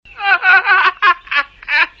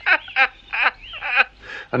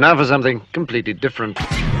And now for something completely different.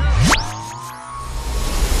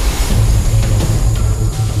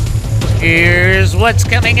 Here's what's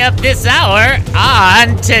coming up this hour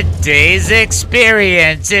on Today's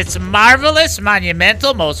Experience. It's marvelous,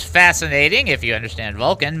 monumental, most fascinating, if you understand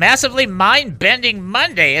Vulcan, massively mind-bending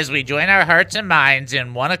Monday as we join our hearts and minds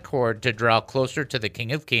in one accord to draw closer to the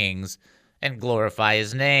King of Kings and glorify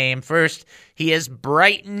his name. First, he has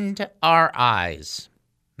brightened our eyes.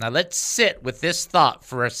 Now let's sit with this thought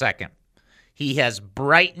for a second. He has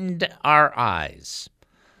brightened our eyes.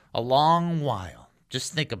 A long while.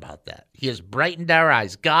 Just think about that. He has brightened our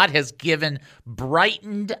eyes. God has given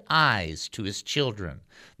brightened eyes to his children.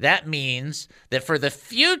 That means that for the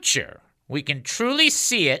future, we can truly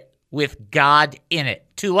see it with God in it.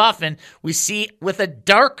 Too often, we see it with a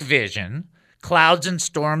dark vision. Clouds and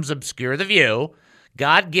storms obscure the view.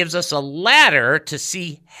 God gives us a ladder to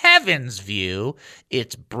see heaven's view.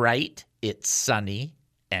 It's bright, it's sunny,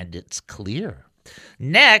 and it's clear.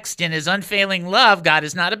 Next, in his unfailing love, God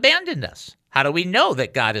has not abandoned us. How do we know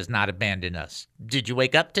that God has not abandoned us? Did you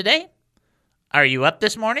wake up today? Are you up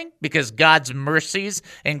this morning? Because God's mercies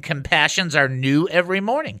and compassions are new every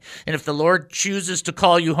morning. And if the Lord chooses to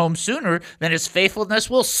call you home sooner, then his faithfulness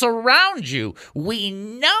will surround you. We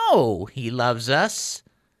know he loves us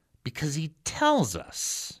because he tells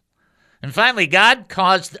us. And finally, God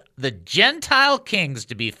caused the Gentile kings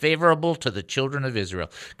to be favorable to the children of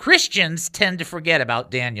Israel. Christians tend to forget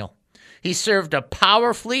about Daniel. He served a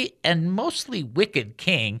powerfully and mostly wicked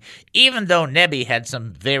king, even though Nebby had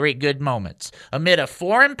some very good moments. Amid a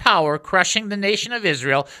foreign power crushing the nation of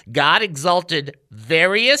Israel, God exalted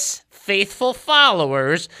various faithful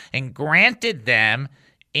followers and granted them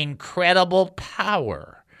incredible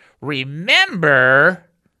power. Remember,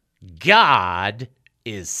 God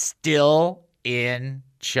is still in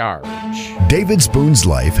charge. David Spoon's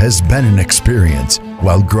life has been an experience.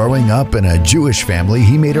 While growing up in a Jewish family,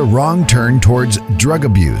 he made a wrong turn towards drug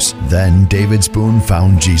abuse. Then David Spoon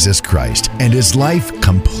found Jesus Christ, and his life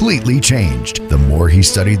completely changed. The more he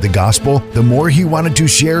studied the gospel, the more he wanted to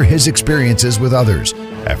share his experiences with others.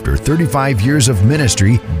 After 35 years of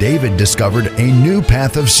ministry, David discovered a new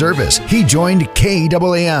path of service. He joined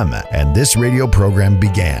KAAM, and this radio program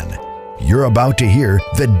began. You're about to hear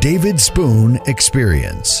the David Spoon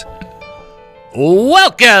Experience.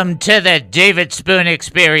 Welcome to the David Spoon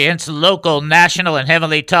Experience, local, national, and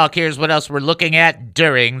heavenly talk. Here's what else we're looking at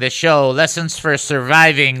during the show. Lessons for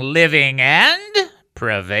surviving, living, and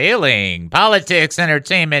prevailing. Politics,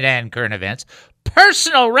 entertainment, and current events.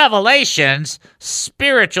 Personal revelations,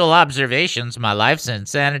 spiritual observations, my life's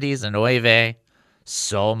insanities, and oy vey.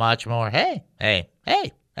 So much more. Hey there.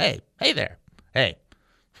 Hey.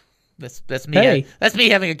 That's me. Hey. That's me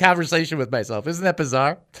having a conversation with myself. Isn't that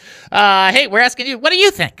bizarre? Hey, we're asking you, what do you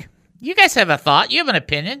think? You guys have a thought. You have an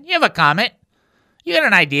opinion. You have a comment. You got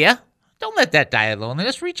an idea. Don't let that die of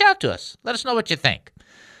loneliness. Reach out to us. Let us know what you think.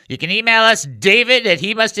 You can email us,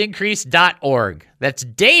 david@hemustincrease.org. That's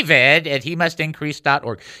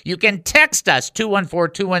david@hemustincrease.org. You can text us,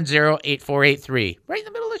 214-210-8483. Right in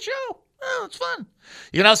the middle of the show. Oh, it's fun.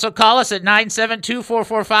 You can also call us at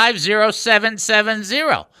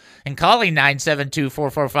 972-445-0770. And calling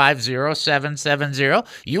 972-445-0770,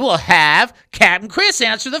 you will have Captain Chris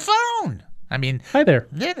answer the phone. I mean, Hi there.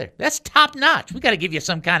 That's top notch. We got to give you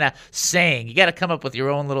some kind of saying. You got to come up with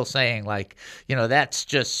your own little saying, like, that's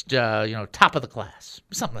just, top of the class,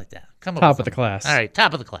 something like that. Come up Top with of the something. class. All right,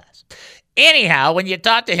 top of the class. Anyhow, when you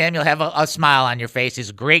talk to him, you'll have a smile on your face.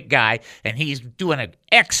 He's a great guy, and he's doing an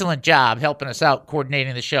excellent job helping us out,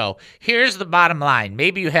 coordinating the show. Here's the bottom line.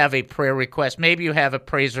 Maybe you have a prayer request. Maybe you have a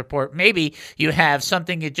praise report. Maybe you have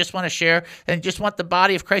something you just want to share and just want the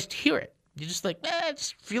body of Christ to hear it. You're just like, I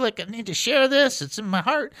just feel like I need to share this. It's in my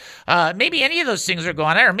heart. Maybe any of those things are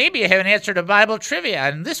going on. Or maybe you have an answer to Bible trivia.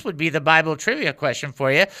 And this would be the Bible trivia question for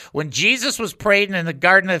you. When Jesus was praying in the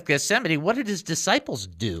Garden of Gethsemane, what did his disciples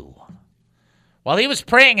do? While he was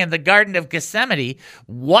praying in the Garden of Gethsemane,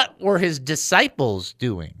 what were his disciples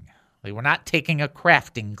doing? They were not taking a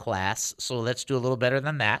crafting class, so let's do a little better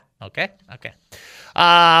than that. Okay.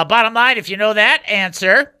 Bottom line, if you know that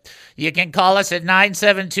answer, you can call us at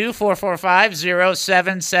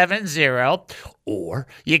 972-445-0770, or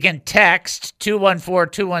you can text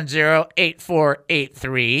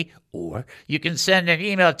 214-210-8483, or you can send an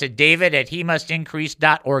email to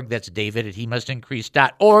david@hemustincrease.org. That's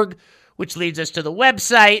david@hemustincrease.org. Which leads us to the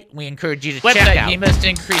website. We encourage you to check out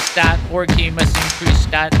hemustincrease.org,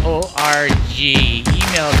 hemustincrease.org.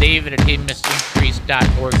 Email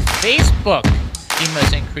david@hemustincrease.org. Facebook, He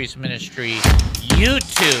Must Increase Ministry.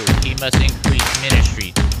 YouTube, He Must Increase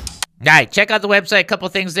Ministry. All right, check out the website. A couple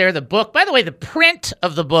things there. The book, by the way, the print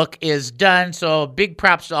of the book is done. So big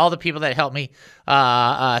props to all the people that helped me,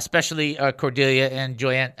 especially Cordelia and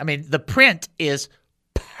Joanne. I mean, the print is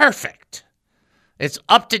perfect. It's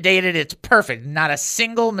up to date. It's perfect. Not a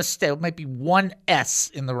single mistake. It might be one S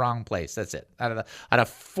in the wrong place. That's it. Out of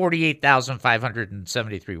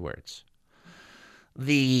 48,573 words.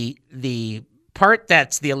 The part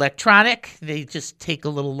that's the electronic, they just take a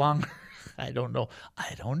little longer. I don't know.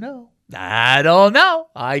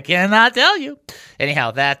 I cannot tell you.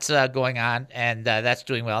 Anyhow, that's going on, and that's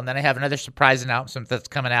doing well. And then I have another surprise announcement that's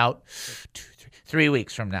coming out 3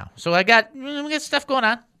 weeks from now. So we got stuff going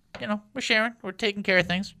on. You know, we're sharing. We're taking care of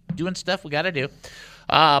things. Doing stuff we got to do.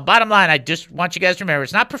 Bottom line, I just want you guys to remember,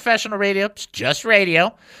 it's not professional radio. It's just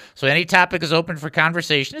radio. So any topic is open for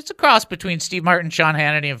conversation. It's a cross between Steve Martin, Sean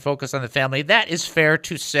Hannity, and Focus on the Family. That is fair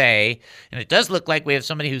to say. And it does look like we have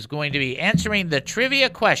somebody who's going to be answering the trivia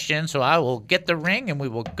question. So I will get the ring, and we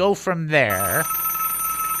will go from there.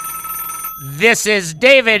 This is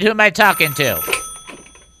David. Who am I talking to?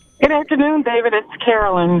 Good afternoon, David. It's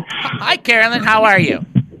Carolyn. Hi, Carolyn. How are you?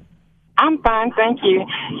 I'm fine, thank you.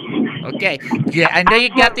 Okay. Yeah, I know you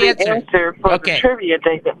got the answer. For okay. The trivia,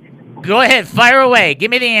 David. Go ahead. Fire away.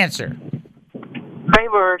 Give me the answer. They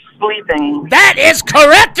were sleeping. That is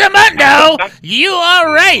correct, Amundo. You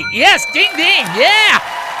are right. Yes, ding, ding. Yeah.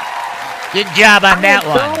 Good job on that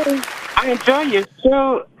one. I enjoy your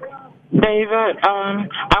show, David.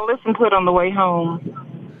 I listened to it on the way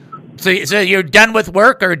home. So you're done with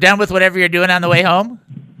work or done with whatever you're doing on the way home?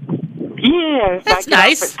 Yes. That's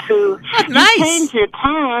nice. That's nice. You change your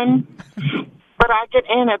time, but I get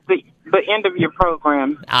in at the end of your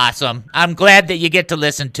program. Awesome. I'm glad that you get to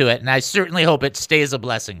listen to it, and I certainly hope it stays a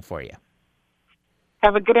blessing for you.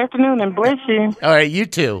 Have a good afternoon, and bless you. All right, you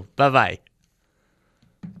too. Bye-bye.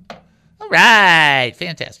 All right.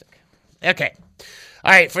 Fantastic. Okay.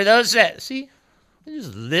 All right, for those that, see, we're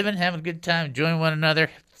just living, having a good time, enjoying one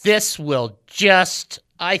another. This will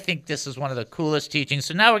I think this is one of the coolest teachings.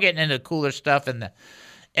 So now we're getting into cooler stuff in the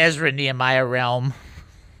Ezra Nehemiah realm.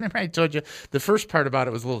 Remember I told you the first part about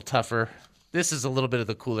it was a little tougher. This is a little bit of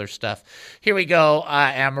the cooler stuff. Here we go.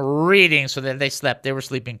 I am reading. So that they slept. They were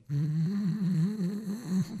sleeping.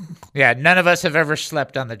 Yeah, none of us have ever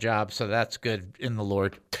slept on the job, so that's good in the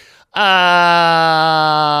Lord. Let's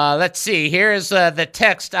see. Here's the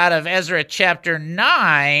text out of Ezra chapter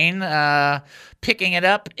 9, picking it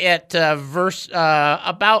up at verse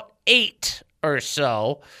about 8 or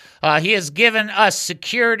so. He has given us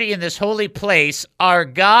security in this holy place. Our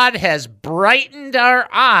God has brightened our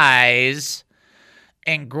eyes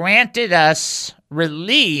and granted us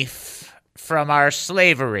relief from our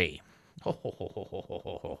slavery.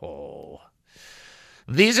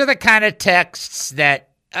 These are the kind of texts that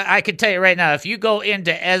I can tell you right now, if you go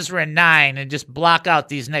into Ezra 9 and just block out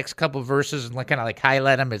these next couple verses and kind of like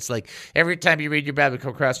highlight them, it's like every time you read your Bible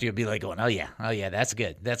come across, you'll be like going, oh yeah, that's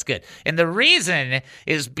good. And the reason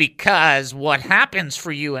is because what happens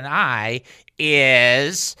for you and I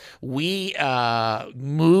is we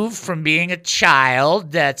move from being a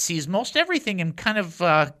child that sees most everything in kind of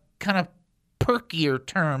perkier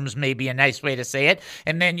terms, maybe a nice way to say it,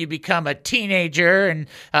 and then you become a teenager and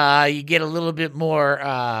you get a little bit more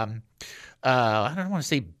I don't want to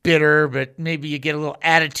say bitter, but maybe you get a little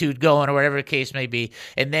attitude going or whatever the case may be.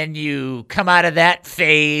 And then you come out of that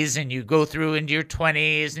phase and you go through into your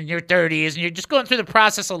 20s and your 30s and you're just going through the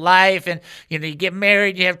process of life. And, you get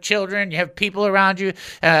married, you have children, you have people around you,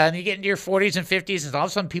 and you get into your 40s and 50s and all of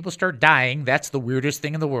a sudden people start dying. That's the weirdest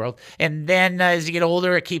thing in the world. And then as you get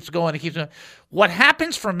older, it keeps going. What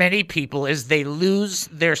happens for many people is they lose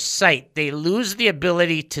their sight. They lose the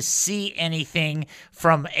ability to see anything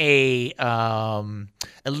from a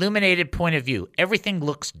illuminated point of view. Everything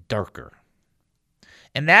looks darker.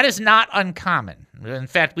 And that is not uncommon. In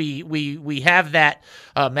fact, we have that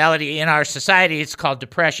malady in our society. It's called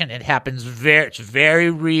depression. It happens it's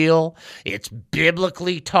very real. It's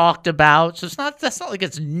biblically talked about. So that's not like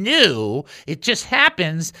it's new. It just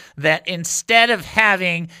happens that instead of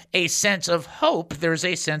having a sense of hope, there's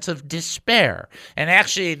a sense of despair. And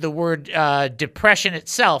actually, the word depression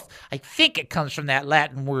itself, I think it comes from that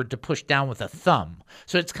Latin word to push down with a thumb.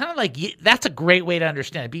 So it's kind of like that's a great way to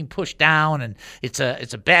understand it, being pushed down, and it's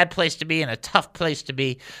a bad place to be and a tough place to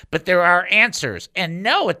be. But there are answers. And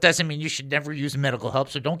no, it doesn't mean you should never use medical help,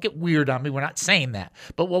 so don't get weird on me. We're not saying that.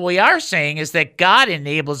 But what we are saying is that God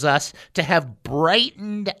enables us to have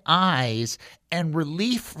brightened eyes and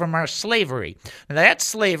relief from our slavery. Now, that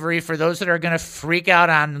slavery, for those that are going to freak out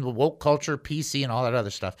on the woke culture, PC, and all that other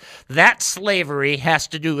stuff, that slavery has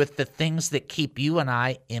to do with the things that keep you and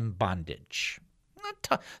I in bondage.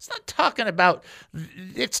 It's not talking about,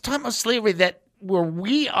 it's talking about slavery that where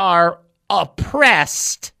we are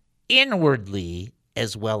oppressed inwardly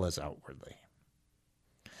as well as outwardly.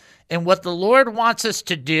 And what the Lord wants us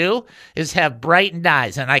to do is have brightened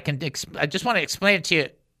eyes. And I just want to explain it to you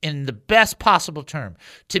in the best possible term.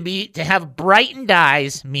 To have brightened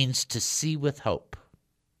eyes means to see with hope.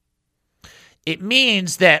 It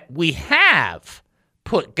means that we have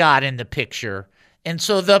put God in the picture, and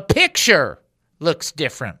so the picture looks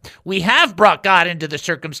different. We have brought God into the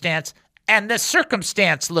circumstance, and the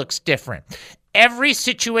circumstance looks different. Every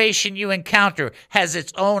situation you encounter has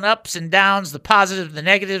its own ups and downs, the positives, the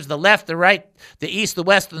negatives, the left, the right, the east, the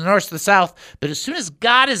west, the north, the south. But as soon as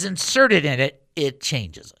God is inserted in it, it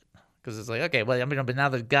changes it. Because it's like, okay, well, but now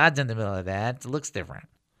that God's in the middle of that, it looks different.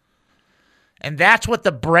 And that's what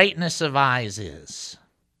the brightness of eyes is.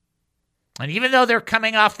 And even though they're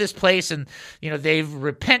coming off this place and, they've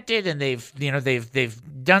repented and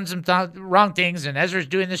they've done some wrong things, and Ezra's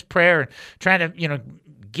doing this prayer and trying to,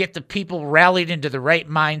 get the people rallied into the right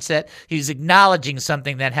mindset, he's acknowledging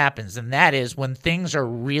something that happens, and that is when things are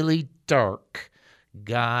really dark,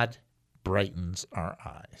 God brightens our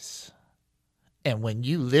eyes. And when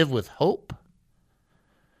you live with hope,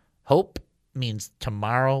 hope means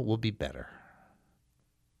tomorrow will be better.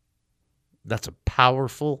 That's a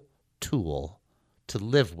powerful tool to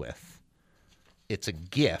live with. It's a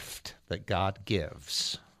gift that God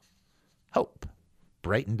gives. Hope.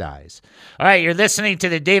 Brightened eyes. All right, you're listening to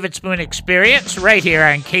the David Spoon Experience right here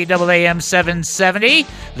on KAAM 770,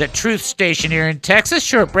 the truth station here in Texas.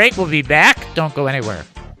 Short break. We'll be back. Don't go anywhere.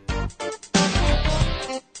 Most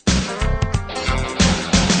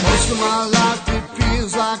of my life it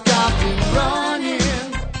feels like I've been running.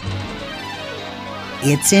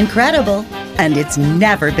 It's incredible, and it's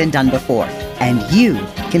never been done before. And you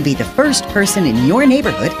can be the first person in your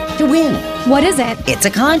neighborhood to win. What is it? It's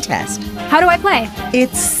a contest. How do I play?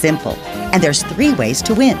 It's simple, and there's 3 ways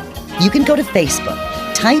to win. You can go to Facebook,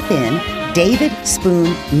 type in David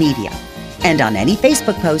Spoon Media, and on any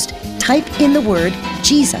Facebook post, type in the word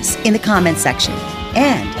Jesus in the comment section,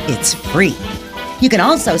 and it's free. You can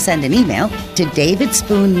also send an email to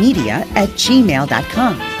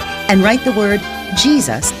davidspoonmedia@gmail.com and write the word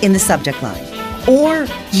Jesus in the subject line. Or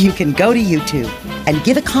you can go to YouTube and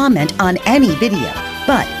give a comment on any video,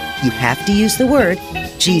 but you have to use the word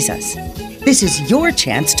Jesus. This is your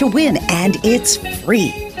chance to win, and it's free.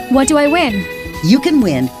 What do I win? You can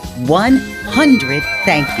win 100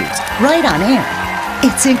 thank yous right on air.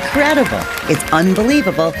 It's incredible. It's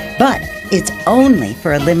unbelievable, but it's only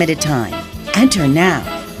for a limited time. Enter now.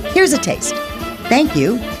 Here's a taste. Thank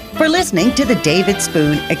you for listening to the David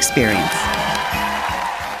Spoon Experience.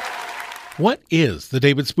 What is the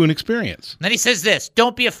David Spoon Experience? Then he says this,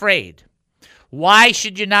 don't be afraid. Why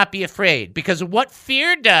should you not be afraid? Because what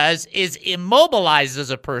fear does is immobilizes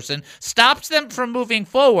a person, stops them from moving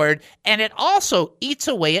forward, and it also eats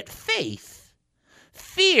away at faith.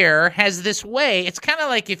 Fear has this way, it's kind of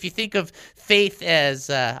like if you think of faith as,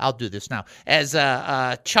 I'll do this now, as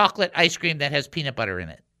a chocolate ice cream that has peanut butter in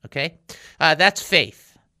it, okay? That's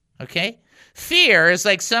faith, okay? Fear is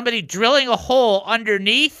like somebody drilling a hole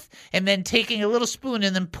underneath and then taking a little spoon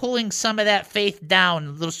and then pulling some of that faith down,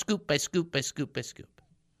 a little scoop by scoop by scoop by scoop.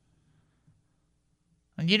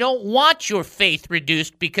 And you don't want your faith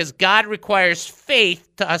reduced because God requires faith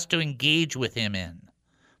to us to engage with him in.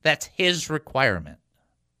 That's his requirement.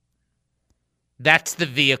 That's the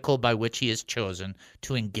vehicle by which he has chosen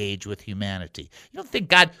to engage with humanity. You don't think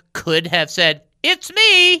God could have said, it's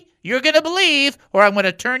me, you're going to believe, or I'm going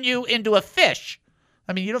to turn you into a fish.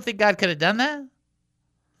 I mean, you don't think God could have done that?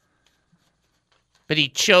 But he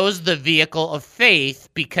chose the vehicle of faith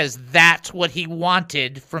because that's what he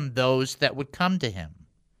wanted from those that would come to him.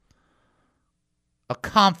 A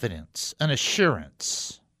confidence, an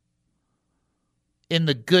assurance in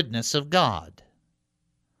the goodness of God.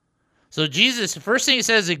 So Jesus, the first thing he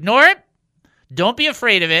says, ignore it. Don't be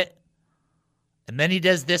afraid of it. And then he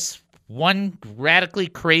does this one radically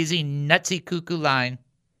crazy, nutsy, cuckoo line.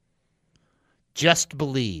 Just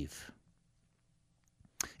believe.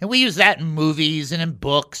 And we use that in movies and in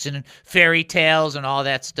books and in fairy tales and all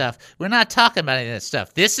that stuff. We're not talking about any of that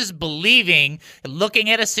stuff. This is believing, looking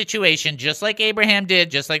at a situation just like Abraham did,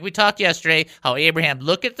 just like we talked yesterday, how Abraham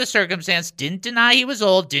looked at the circumstance, didn't deny he was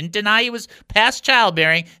old, didn't deny he was past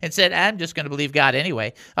childbearing, and said, I'm just going to believe God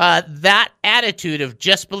anyway. That attitude of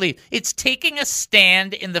just believe, it's taking a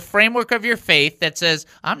stand in the framework of your faith that says,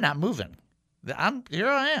 I'm not moving. Here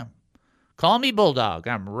I am. Call me Bulldog.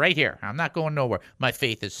 I'm right here. I'm not going nowhere. My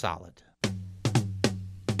faith is solid.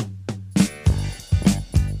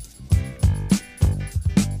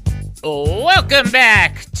 Welcome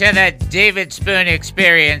back to the David Spoon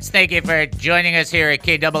Experience. Thank you for joining us here at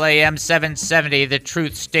KAAM 770, the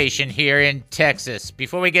truth station here in Texas.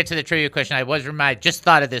 Before we get to the trivia question, I just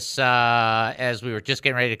thought of this as we were just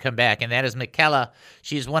getting ready to come back, and that is Michaela.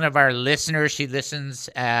 She's one of our listeners. She listens,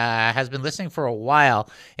 has been listening for a while.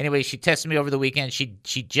 Anyway, she texted me over the weekend. She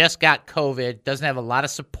just got COVID, doesn't have a lot of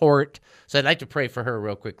support. So I'd like to pray for her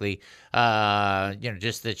real quickly,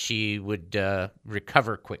 just that she would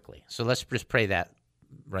recover quickly. So let's just pray that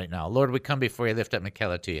right now. Lord, we come before you, lift up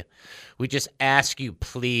Michaela to you. We just ask you,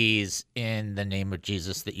 please, in the name of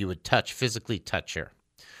Jesus, that you would physically touch her.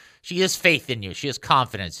 She has faith in you. She has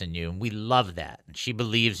confidence in you, and we love that. And she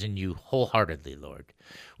believes in you wholeheartedly, Lord.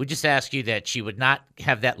 We just ask you that she would not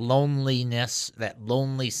have that loneliness, that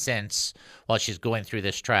lonely sense while she's going through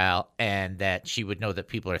this trial, and that she would know that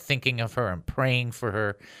people are thinking of her and praying for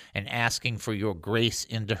her and asking for your grace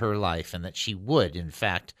into her life, and that she would, in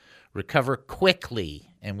fact, recover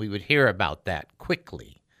quickly, and we would hear about that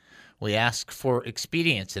quickly. We ask for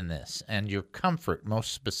expedience in this and your comfort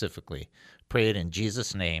most specifically. Pray it in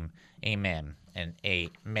Jesus' name. Amen and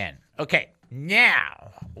amen. Okay,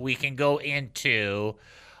 now we can go into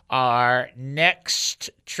our next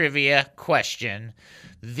trivia question.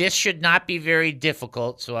 This should not be very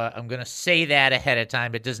difficult, so I'm going to say that ahead of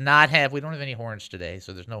time. It does not have, we don't have any horns today,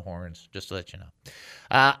 so there's no horns, just to let you know.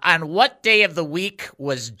 On what day of the week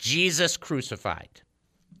was Jesus crucified?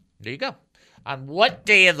 There you go. On what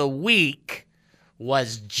day of the week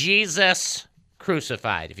was Jesus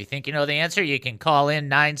crucified? If you think you know the answer, you can call in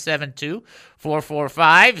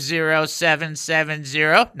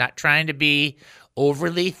 972-445-0770. Not trying to be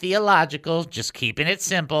overly theological, just keeping it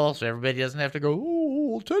simple so everybody doesn't have to go,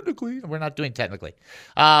 oh, technically. We're not doing technically.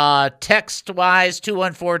 Text-wise,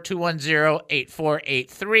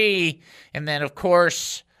 214-210-8483. And then, of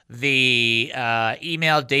course, the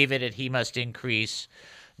email,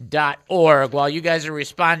 david@hemustincrease.org. While you guys are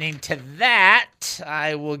responding to that,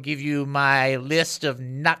 I will give you my list of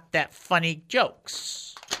not that funny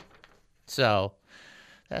jokes. So,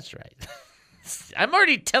 that's right. I'm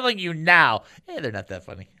already telling you now, hey, they're not that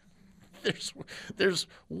funny. There's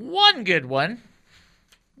one good one,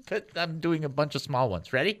 but I'm doing a bunch of small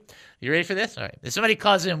ones. Ready? You ready for this? All right. If somebody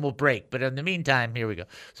calls in, we'll break. But in the meantime, here we go.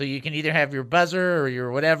 So you can either have your buzzer or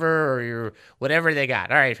your whatever or your whatever they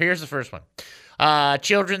got. All right, here's the first one.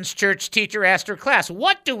 Children's church teacher asked her class,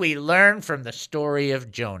 what do we learn from the story of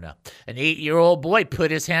Jonah? An 8-year-old boy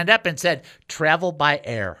put his hand up and said, travel by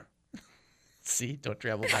air. See, don't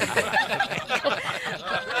travel by air.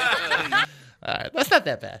 All right, that's not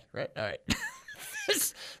that bad, right? All right.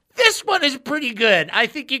 This one is pretty good. I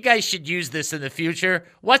think you guys should use this in the future.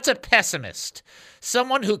 What's a pessimist?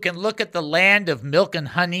 Someone who can look at the land of milk and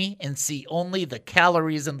honey and see only the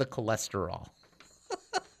calories and the cholesterol.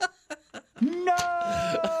 No!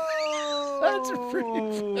 That's pretty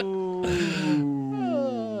funny.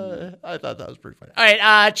 I thought that was pretty funny. All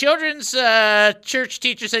right, children's church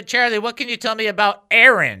teacher said, Charlie, what can you tell me about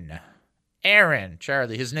Aaron? Aaron,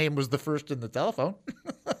 Charlie. His name was the first in the telephone.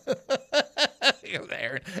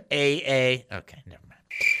 Aaron. A. Okay, never mind.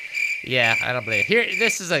 Yeah, I don't believe it. Here,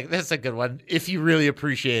 this is a good one, if you really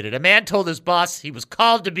appreciate it. A man told his boss he was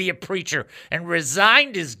called to be a preacher and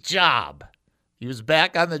resigned his job. He was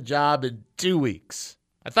back on the job in 2 weeks.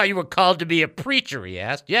 I thought you were called to be a preacher, he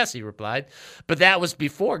asked. Yes, he replied. But that was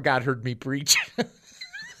before God heard me preach.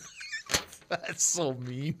 That's so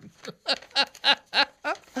mean.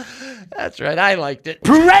 That's right. I liked it.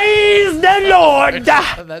 Praise the Lord!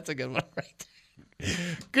 That's a good one right there.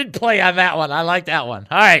 Good play on that one. I like that one.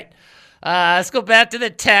 All right. Let's go back to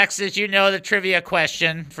the text. As you know, the trivia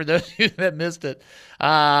question, for those of you that missed it.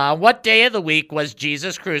 What day of the week was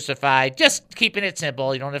Jesus crucified? Just keeping it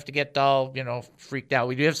simple. You don't have to get all, freaked out.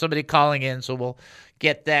 We do have somebody calling in, so we'll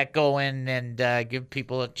get that going and give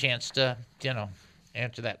people a chance to,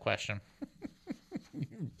 answer that question.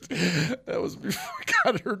 That was before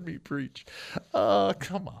God heard me preach.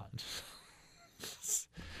 Come on.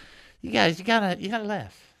 You guys, you gotta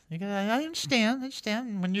laugh. I understand.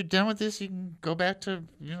 When you're done with this, you can go back to,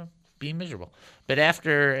 being miserable. But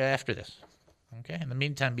after this, okay? In the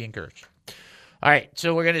meantime, be encouraged. All right,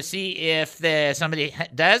 so we're going to see if somebody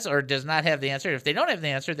does or does not have the answer. If they don't have the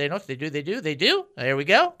answer, they know. If they do, they do. They do. There we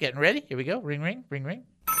go. Getting ready. Here we go. Ring, ring, ring, ring.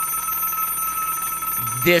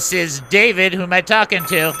 This is David. Who am I talking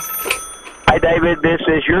to? Hi, David. This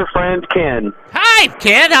is your friend, Ken. Hi,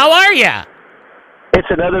 Ken. How are you? It's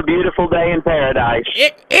another beautiful day in paradise.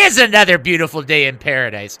 It is another beautiful day in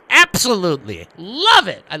paradise. Absolutely. Absolutely. Love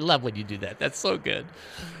it. I love when you do that. That's so good.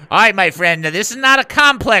 All right, my friend. Now, this is not a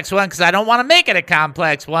complex one because I don't want to make it a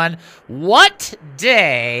complex one. What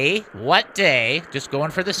day, just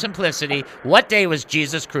going for the simplicity, what day was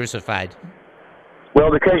Jesus crucified?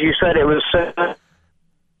 Well, because you said it was Sunday.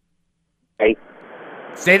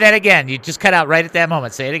 Say that again. You just cut out right at that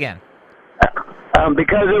moment. Say it again.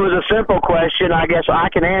 Because it was a simple question, I guess I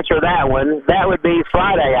can answer that one. That would be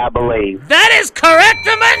Friday, I believe. That is correct,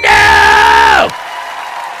 Amundo!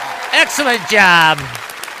 Excellent job.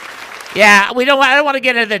 Yeah, I don't want to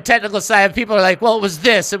get into the technical side. People are like, well, it was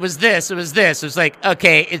this. It was like,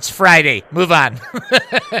 okay, it's Friday. Move on.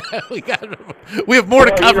 we have more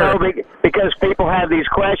to cover. Because people have these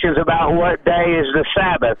questions about what day is the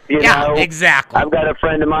Sabbath. You know? Exactly. I've got a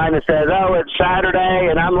friend of mine that says, oh, it's Saturday,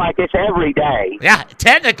 and I'm like, it's every day. Yeah,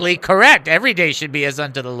 technically correct. Every day should be as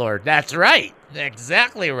unto the Lord. That's right.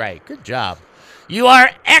 Exactly right. Good job. You are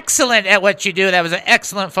excellent at what you do. That was an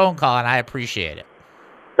excellent phone call, and I appreciate it.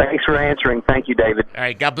 Thanks for answering. Thank you, David. All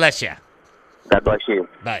right. God bless you. God bless you.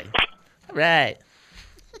 Bye. All right.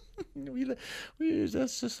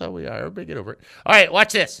 That's just how we are. Everybody get over it. All right.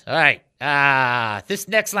 Watch this. All right. This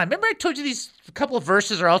next line. Remember I told you these couple of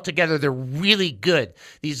verses are all together. They're really good.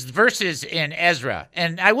 These verses in Ezra.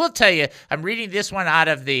 And I will tell you, I'm reading this one out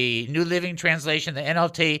of the New Living Translation, the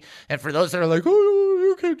NLT. And for those that are like, oh,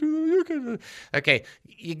 you can't do that. You can't do that. Okay.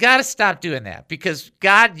 You got to stop doing that because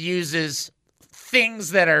God uses things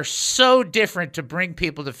that are so different to bring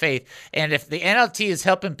people to faith. And if the NLT is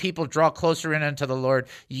helping people draw closer in unto the Lord,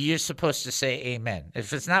 you're supposed to say amen.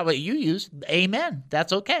 If it's not what you use, amen.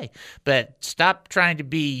 That's okay. But stop trying to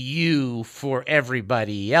be you for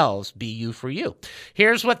everybody else. Be you for you.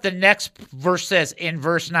 Here's what the next verse says in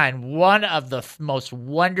verse 9, one of the most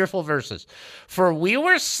wonderful verses. For we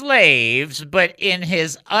were slaves, but in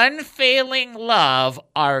his unfailing love,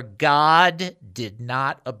 our God did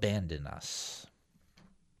not abandon us.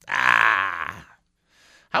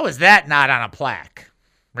 How is that not on a plaque?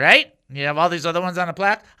 Right? You have all these other ones on a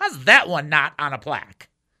plaque. How's that one not on a plaque?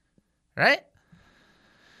 Right?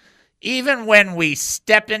 Even when we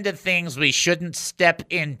step into things we shouldn't step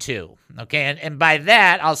into. Okay, and by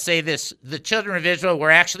that, I'll say this. The children of Israel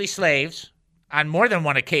were actually slaves on more than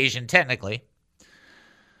one occasion, technically.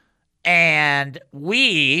 And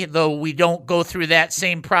we, though we don't go through that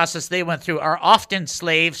same process they went through, are often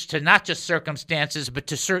slaves to not just circumstances, but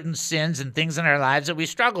to certain sins and things in our lives that we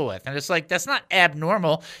struggle with. And it's like, that's not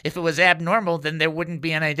abnormal. If it was abnormal, then there wouldn't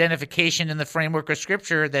be an identification in the framework of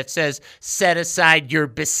Scripture that says, set aside your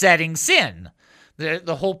besetting sin.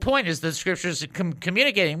 The whole point is the Scriptures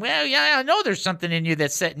communicating, well, yeah, I know there's something in you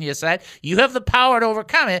that's setting you aside. You have the power to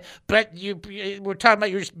overcome it, but we're talking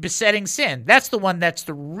about your besetting sin. That's the one that's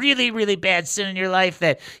the really, really bad sin in your life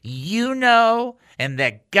that you know and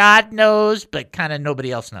that God knows, but kind of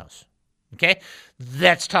nobody else knows. Okay?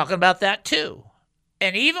 That's talking about that too.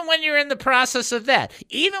 And even when you're in the process of that,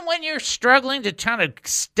 even when you're struggling to try to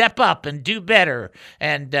step up and do better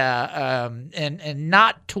and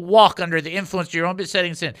not to walk under the influence of your own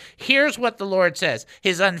besetting sin, here's what the Lord says: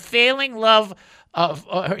 His unfailing love,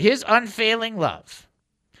 in His unfailing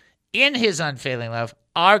love,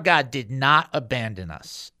 our God did not abandon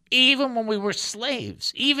us. Even when we were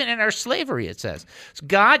slaves, even in our slavery, it says.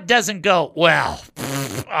 God doesn't go, well,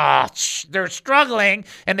 they're struggling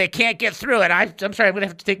and they can't get through it. I'm sorry, I'm going to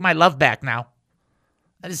have to take my love back now.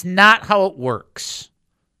 That is not how it works,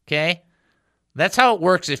 okay? That's how it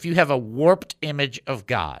works if you have a warped image of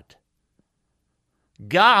God.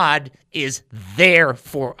 God is there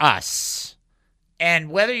for us.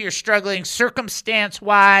 And whether you're struggling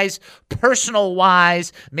circumstance-wise,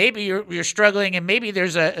 personal-wise, maybe you're struggling and maybe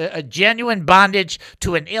there's a genuine bondage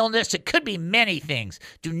to an illness. It could be many things.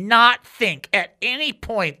 Do not think at any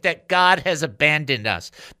point that God has abandoned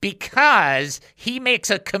us because He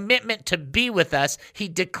makes a commitment to be with us. He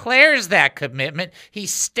declares that commitment. He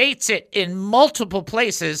states it in multiple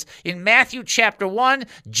places. In Matthew chapter 1,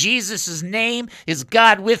 Jesus' name is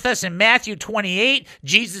God with us. In Matthew 28,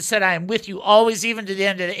 Jesus said, I am with you always, even to the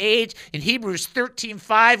end of the age. In Hebrews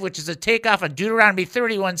 13:5, which is a takeoff of Deuteronomy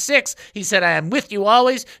 31:6, he said, I am with you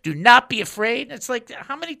always. Do not be afraid. It's like,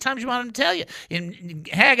 how many times you want him to tell you? In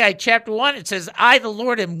Haggai chapter 1, it says, I, the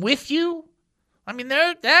Lord, am with you. I mean,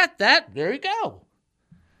 there you go.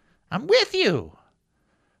 I'm with you.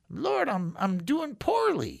 Lord, I'm doing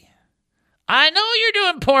poorly. I know you're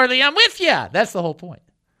doing poorly. I'm with you. That's the whole point.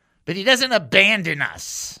 But He doesn't abandon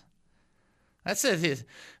us. That's it.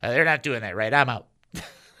 They're not doing that right. I'm out.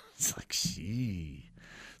 It's like, gee,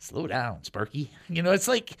 slow down, Sparky. It's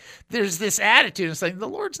like there's this attitude. It's like the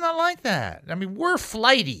Lord's not like that. I mean, we're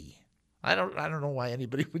flighty. I don't know why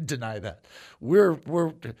anybody would deny that.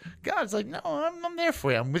 God's like, no, I'm there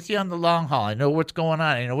for you. I'm with you on the long haul. I know what's going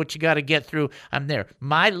on. I know what you got to get through. I'm there.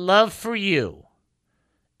 My love for you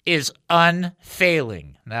is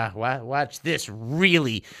unfailing. Now, watch this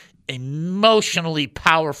really emotionally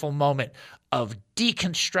powerful moment of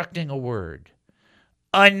deconstructing a word.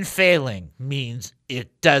 Unfailing means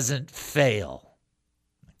it doesn't fail.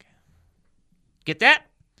 Okay. Get that?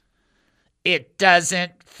 It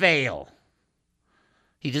doesn't fail.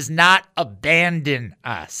 He does not abandon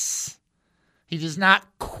us. He does not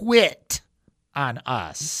quit on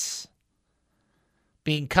us.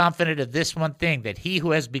 Being confident of this one thing, that he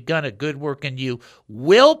who has begun a good work in you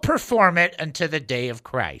will perform it unto the day of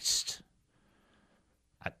Christ.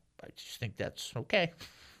 I just think that's okay,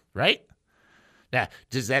 right? Now,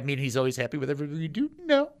 does that mean he's always happy with everything you do?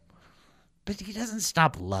 No. But he doesn't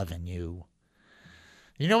stop loving you.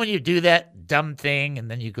 You know when you do that dumb thing and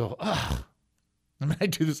then you go, oh, I mean, I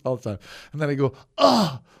do this all the time. And then I go,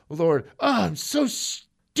 oh, Lord, oh, I'm so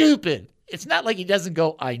stupid. It's not like he doesn't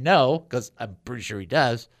go, I know, because I'm pretty sure he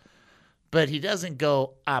does. But he doesn't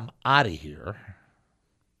go, I'm out of here.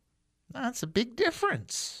 That's a big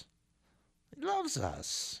difference. He loves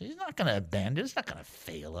us. He's not going to abandon. He's not going to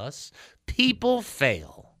fail us. People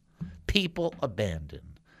fail. People abandon.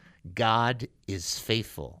 God is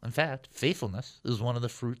faithful. In fact, faithfulness is one of the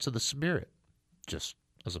fruits of the Spirit, just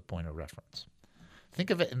as a point of reference.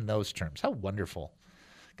 Think of it in those terms. How wonderful.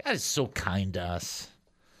 God is so kind to us,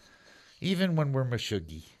 even when we're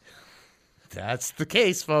mashuggy. That's the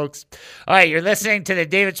case, folks. All right, you're listening to the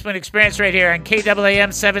David Spoon Experience right here on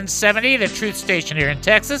KAAM 770, the truth station here in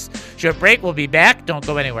Texas. Short break. We'll be back. Don't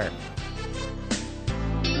go anywhere.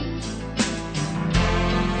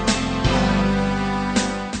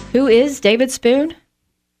 Who is David Spoon?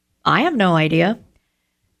 I have no idea.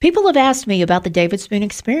 People have asked me about the David Spoon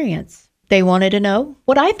Experience. They wanted to know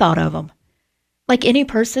what I thought of him. Like any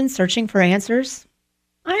person searching for answers,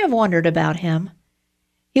 I have wondered about him.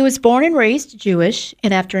 He was born and raised Jewish,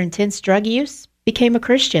 and after intense drug use, became a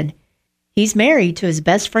Christian. He's married to his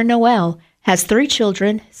best friend Noel, has 3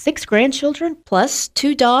 children, 6 grandchildren, plus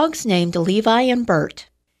 2 dogs named Levi and Bert.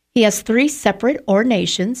 He has 3 separate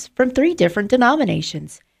ordinations from 3 different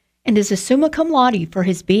denominations, and is a summa cum laude for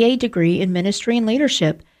his BA degree in ministry and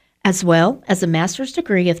leadership, as well as a master's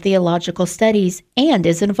degree of theological studies, and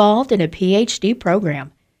is involved in a PhD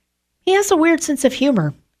program. He has a weird sense of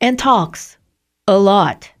humor and talks a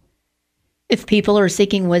lot. If people are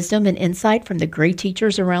seeking wisdom and insight from the great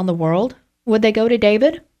teachers around the world, would they go to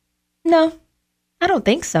David? No, I don't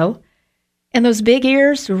think so. And those big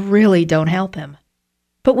ears really don't help him.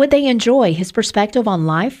 But would they enjoy his perspective on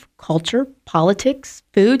life, culture, politics,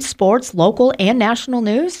 food, sports, local and national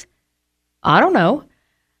news? I don't know.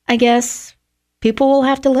 I guess people will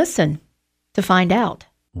have to listen to find out.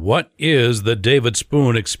 What is the David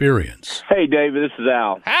Spoon Experience? Hey, David, this is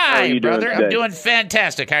Al. Hi, How are you brother. doing today? I'm doing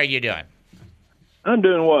fantastic. How are you doing? I'm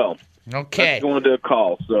doing well. Okay. I just wanted to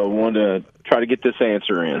call, so I wanted to try to get this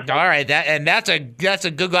answer in. All right, that's a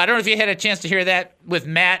good go. I don't know if you had a chance to hear that with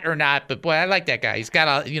Matt or not, but boy, I like that guy. He's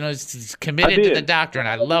got he's committed to the doctrine.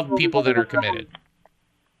 I love people that are committed.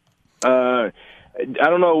 I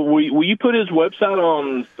don't know. Will you put his website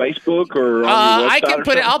on Facebook or? On I can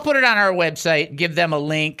put it. I'll put it on our website. Give them a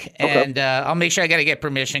link, and I'll make sure I got to get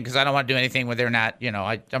permission because I don't want to do anything where they're not.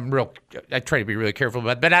 I try to be really careful,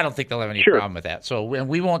 but I don't think they'll have any problem with that. So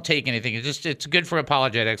we won't take anything. It's good for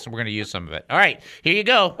apologetics, and we're going to use some of it. All right, here you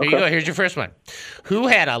go. Here you go. Here's your first one. Who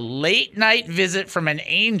had a late night visit from an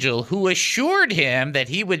angel who assured him that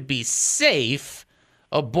he would be safe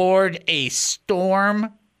aboard a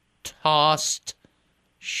storm-tossed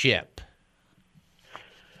ship?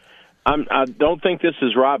 I don't think this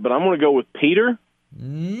is right, but I'm going to go with Peter.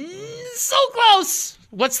 So close.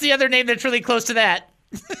 What's the other name that's really close to that?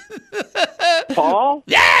 Paul?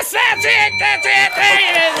 Yes, that's it. That's it. There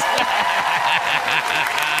it is.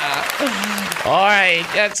 All right,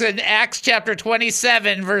 that's in Acts chapter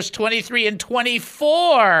 27, verse 23 and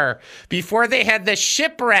 24. Before they had the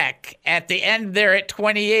shipwreck at the end there at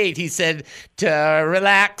 28, he said to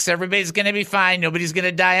relax, everybody's going to be fine. Nobody's going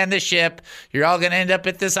to die on the ship. You're all going to end up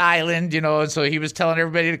at this island, and so he was telling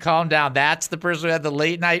everybody to calm down. That's the person who had the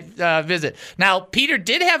late night visit. Now, Peter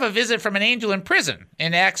did have a visit from an angel in prison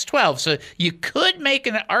in Acts 12, so you could make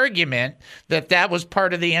an argument that was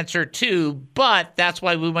part of the answer too, but that's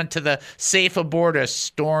why we went to the safe aboard a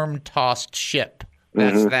storm-tossed ship.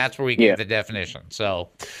 That's where we gave the definition. So,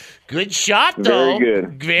 good shot, though. Very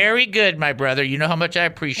good. Very good, my brother. You know how much I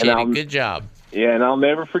appreciate it. Good job. Yeah, and I'll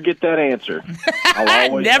never forget that answer.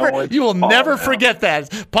 I'll always, always you will Paul never now. forget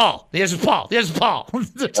that. Paul. Here's Paul. Here's Paul.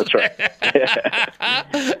 That's right.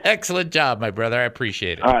 Excellent job, my brother. I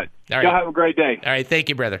appreciate it. All right. Y'all have a great day. All right. Thank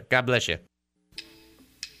you, brother. God bless you.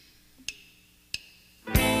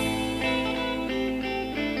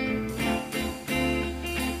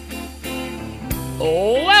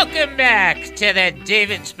 Welcome back to the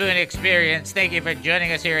David Spoon Experience. Thank you for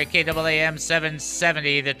joining us here at KAAM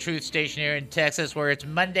 770, the truth station here in Texas, where it's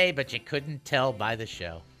Monday, but you couldn't tell by the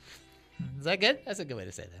show. Is that good? That's a good way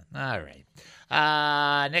to say that. All right.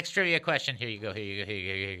 Next trivia question. Here you go. Here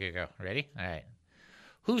you go. Ready? All right.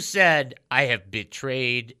 Who said, "I have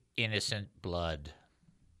betrayed innocent blood"?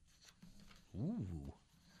 Ooh.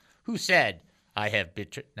 Who said, "I have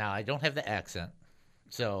betrayed"? Now, I don't have the accent,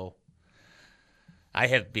 so... I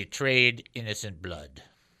have betrayed innocent blood.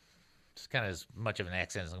 It's kind of as much of an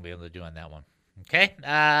accent as I'm going to be able to do on that one. Okay?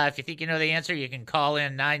 If you think you know the answer, you can call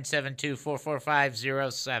in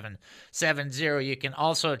 972-445-0770. You can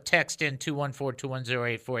also text in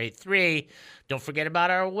 214-210-8483. Don't forget about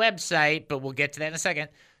our website, but we'll get to that in a second.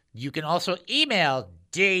 You can also email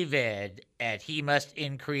David at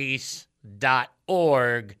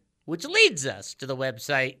hemustincrease.org, which leads us to the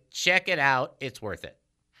website. Check it out. It's worth it.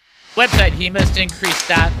 Website,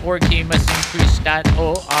 hemustincrease.org,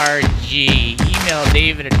 hemustincrease.org. Email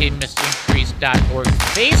David at hemustincrease.org.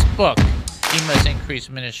 Facebook, He Must Increase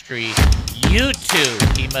Ministry.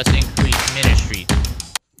 YouTube, He Must Increase Ministry.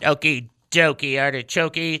 Okie dokie,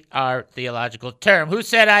 artichoke, our theological term. Who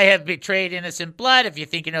said, "I have betrayed innocent blood"? If you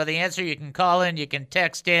think you know the answer, you can call in, you can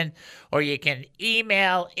text in, or you can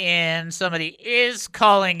email in. Somebody is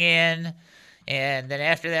calling in. And then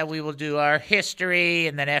after that, we will do our history.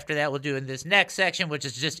 And then after that, we'll do in this next section, which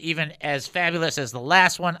is just even as fabulous as the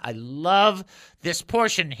last one. I love this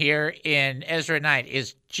portion here in Ezra 9.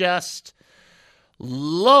 Is just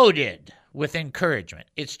loaded with encouragement.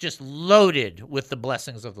 It's just loaded with the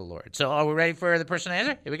blessings of the Lord. So are we ready for the person to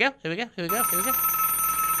answer? Here we go.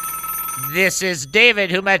 This is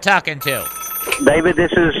David. Who am I talking to? David,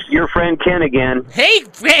 this is your friend Ken again. Hey,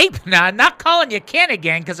 no, I'm not calling you Ken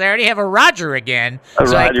again because I already have a Roger again.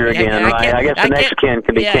 Roger again, right? I guess the next Ken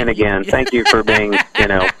can be Ken again. Thank you for being,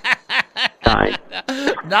 kind.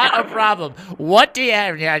 Not a problem. What do you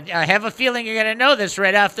have? I have a feeling you're going to know this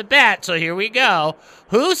right off the bat, so here we go.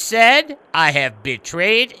 Who said, "I have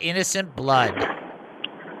betrayed innocent blood"?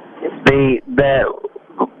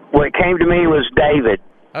 What came to me was David.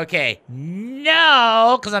 Okay,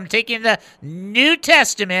 no, because I'm taking the New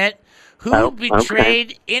Testament. Who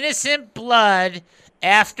betrayed innocent blood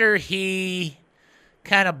after he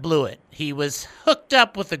kind of blew it? He was hooked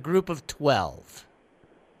up with a group of 12.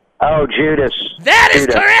 Oh, Judas. That is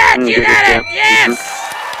correct. You got it. Yeah. Yes.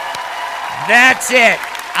 That's it.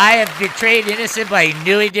 I have betrayed innocent blood. He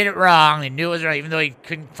knew he did it wrong. He knew it was wrong, even though he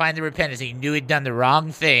couldn't find the repentance. He knew he'd done the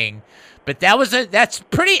wrong thing. But that's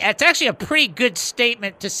actually a pretty good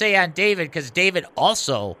statement to say on David, because David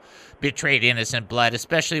also betrayed innocent blood,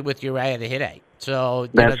 especially with Uriah the Hittite. So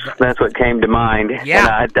that's what came to mind.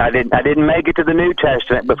 Yeah, and I didn't make it to the New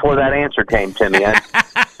Testament before that answer came to me.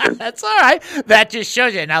 That's all right. That just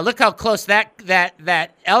shows you. Now look how close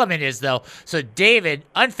that element is, though. So David,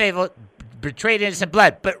 unfaithful, betrayed innocent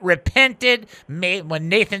blood, but repented. When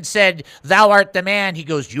Nathan said, "Thou art the man," he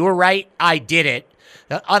goes, "You're right. I did it."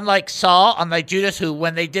 Unlike Saul, unlike Judas, who,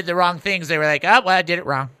 when they did the wrong things, they were like, "Oh, well, I did it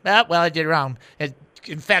wrong. Oh, well, I did it wrong."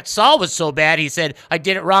 In fact, Saul was so bad, he said, "I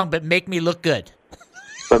did it wrong, but make me look good."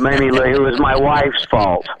 But maybe it was my wife's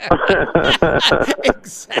fault.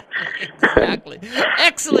 Exactly.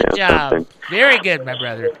 Excellent job. Very good, my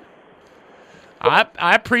brother.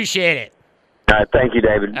 I appreciate it. All right, thank you,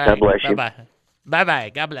 David. All God right, bless you. Bye-bye. Bye-bye.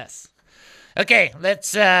 God bless. Okay,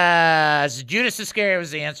 let's, Judas Iscariot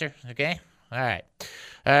was the answer, okay? All right.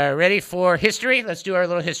 Ready for history? Let's do our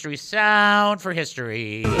little history sound for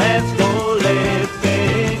history. Let's go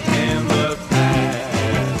living in the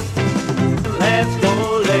past. Let's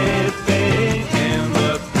go living in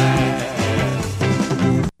the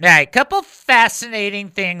past. All right, couple fascinating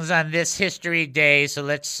things on this history day. So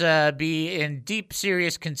let's be in deep,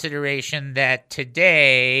 serious consideration that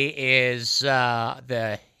today is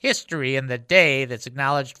the history and the day that's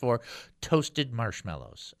acknowledged for toasted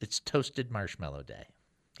marshmallows. It's Toasted Marshmallow Day.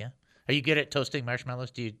 Yeah. Are you good at toasting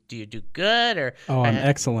marshmallows? Do you do good or? Oh, I'm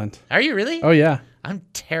excellent. Are you really? Oh yeah. I'm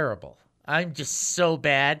terrible. I'm just so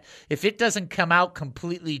bad. If it doesn't come out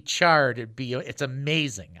completely charred, it's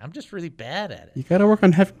amazing. I'm just really bad at it. You got to work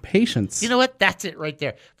on having patience. You know what? That's it right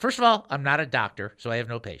there. First of all, I'm not a doctor, so I have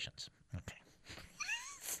no patience. Okay.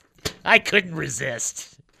 I couldn't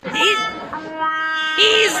resist.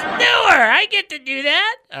 He's newer. I get to do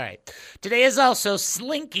that. All right. Today is also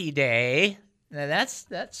Slinky Day. Now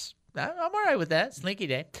I'm all right with that. Slinky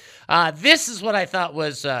Day. This is what I thought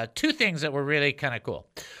was two things that were really kind of cool.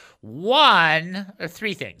 One, or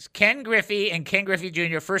three things. Ken Griffey and Ken Griffey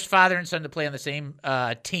Jr., first father and son to play on the same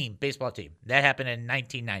baseball team. That happened in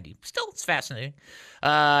 1990. Still, it's fascinating.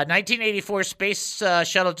 1984 Space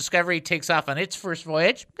Shuttle Discovery takes off on its first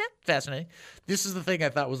voyage. Yeah, fascinating. This is the thing I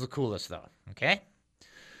thought was the coolest, though. Okay?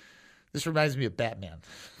 This reminds me of Batman,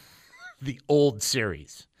 the old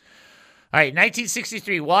series. All right,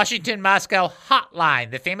 1963, Washington-Moscow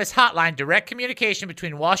hotline. The famous hotline, direct communication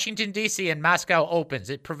between Washington, D.C. and Moscow opens.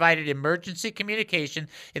 It provided emergency communication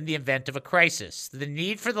in the event of a crisis. The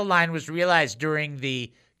need for the line was realized during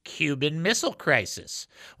the Cuban Missile Crisis,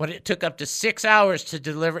 when it took up to 6 hours to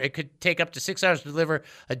deliver. It could take up to 6 hours to deliver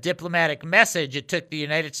a diplomatic message. It took the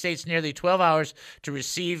United States nearly 12 hours to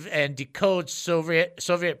receive and decode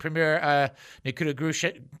Soviet Premier Nikita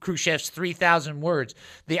Khrushchev's 3,000 words.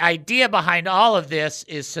 The idea behind all of this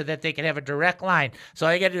is so that they can have a direct line. So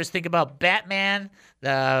all you got to do is think about Batman,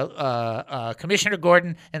 Commissioner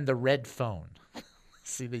Gordon, and the red phone.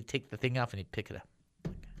 See, they take the thing off and you pick it up.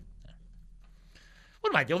 What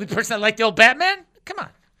am I, the only person that liked the old Batman? Come on.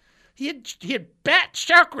 He had bat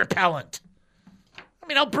shark repellent. I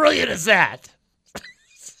mean, how brilliant is that?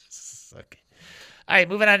 Okay. All right,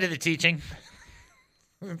 moving on to the teaching.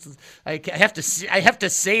 I have to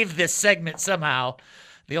save this segment somehow.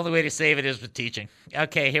 The only way to save it is with teaching.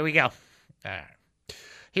 Okay, here we go. All right.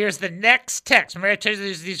 Here's the next text. Remember I told you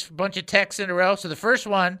there's these bunch of texts in a row? So the first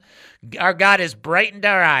one, our God has brightened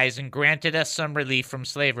our eyes and granted us some relief from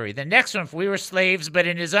slavery. The next one, for we were slaves, but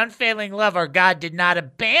in his unfailing love, our God did not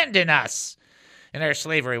abandon us in our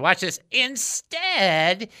slavery. Watch this.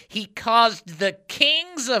 Instead, he caused the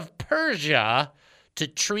kings of Persia to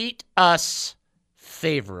treat us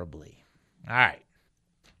favorably. All right.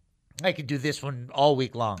 I could do this one all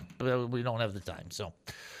week long, but we don't have the time, so...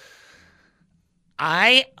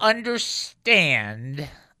 I understand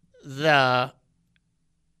the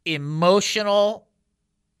emotional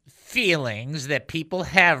feelings that people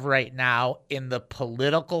have right now in the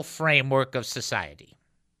political framework of society.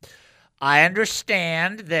 I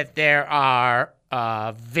understand that there are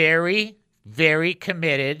very, very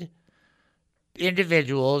committed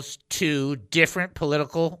individuals to different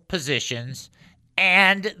political positions.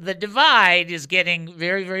 And the divide is getting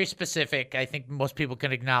very, very specific. I think most people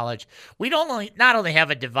can acknowledge. We not only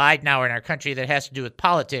have a divide now in our country that has to do with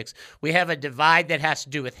politics, we have a divide that has to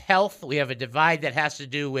do with health. We have a divide that has to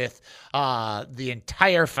do with the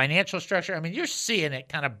entire financial structure. I mean, you're seeing it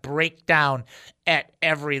kind of break down at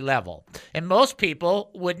every level. And most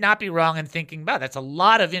people would not be wrong in thinking, wow, that's a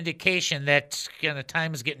lot of indication that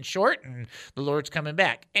time is getting short and the Lord's coming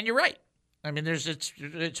back. And you're right. I mean,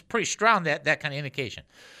 it's pretty strong, that kind of indication.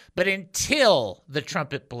 But until the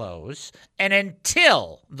trumpet blows and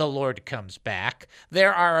until the Lord comes back,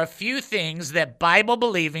 there are a few things that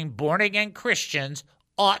Bible-believing, born-again Christians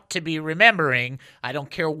ought to be remembering. I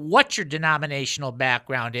don't care what your denominational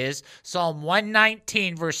background is. Psalm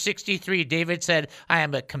 119, verse 63, David said, I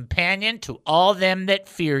am a companion to all them that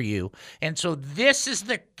fear you. And so this is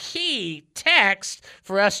the key text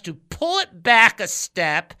for us to pull it back a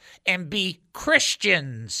step and be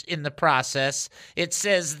Christians in the process. It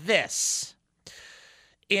says this: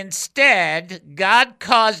 instead, God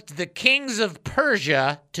caused the kings of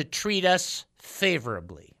Persia to treat us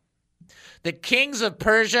favorably. The kings of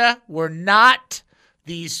Persia were not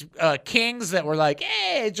these kings that were like,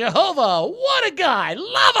 hey, Jehovah, what a guy,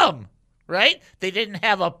 love him, right? They didn't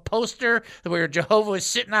have a poster where Jehovah was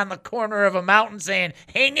sitting on the corner of a mountain saying,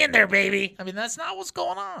 hang in there, baby. I mean, that's not what's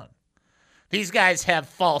going on. These guys have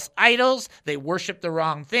false idols. They worship the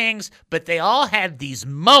wrong things, but they all had these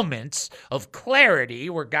moments of clarity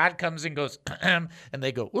where God comes and goes, and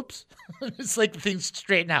they go, whoops. It's like things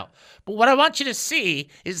straighten out. But what I want you to see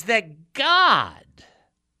is that God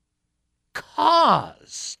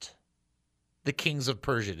caused the kings of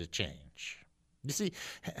Persia to change. You see,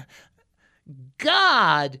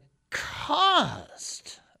 God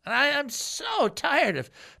caused. And I'm so tired of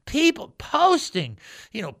people posting,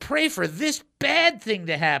 pray for this bad thing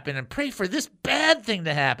to happen and pray for this bad thing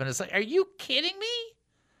to happen. It's like, are you kidding me?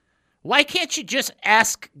 Why can't you just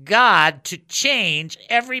ask God to change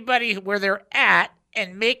everybody where they're at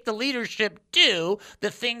and make the leadership do the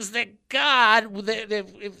things that God,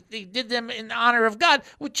 if they did them in honor of God,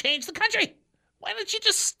 would change the country? Why don't you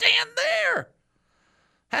just stand there?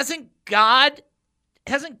 Hasn't God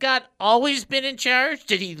always been in charge?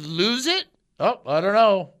 Did he lose it? Oh, I don't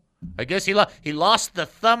know. I guess he lost the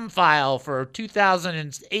thumb file for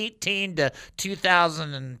 2018 to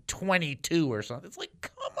 2022 or something. It's like,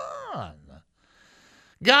 come on.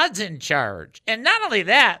 God's in charge. And not only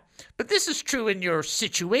that, but this is true in your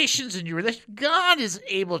situations and your relationship. God is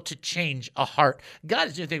able to change a heart. God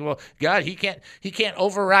is going to think, well, God, he can't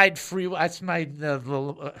override free will. That's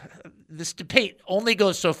this debate only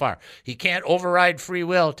goes so far. He can't override free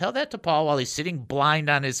will. Tell that to Paul while he's sitting blind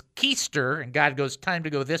on his keister, and God goes, time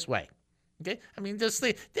to go this way. Okay? I mean,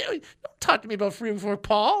 don't talk to me about free will for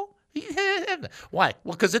Paul. Why?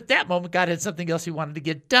 Well, because at that moment, God had something else he wanted to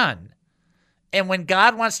get done. And when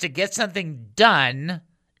God wants to get something done,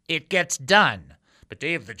 it gets done. But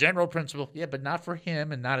Dave, the general principle, yeah, but not for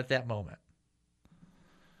him and not at that moment.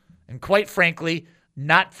 And quite frankly,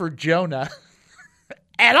 not for Jonah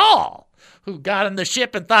at all, who got on the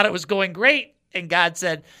ship and thought it was going great. And God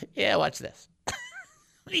said, yeah, watch this.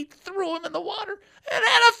 He threw him in the water and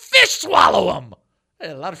had a fish swallow him.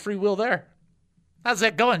 Had a lot of free will there. How's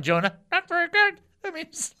that going, Jonah? Not very good. I mean,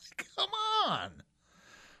 come on.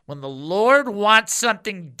 When the Lord wants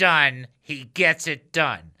something done, he gets it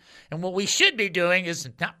done. And what we should be doing is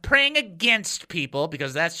not praying against people,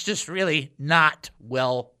 because that's just really not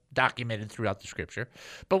well documented throughout the scripture.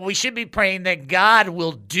 But we should be praying that God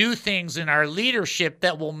will do things in our leadership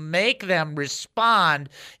that will make them respond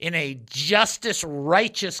in a justice,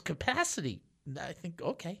 righteous capacity. I think,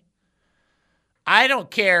 okay. I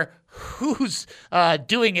don't care who's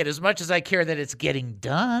doing it as much as I care that it's getting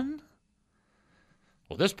done.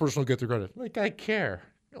 Well, this person will get the credit. Like, I care.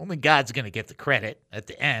 Only God's going to get the credit at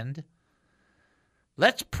the end.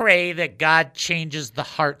 Let's pray that God changes the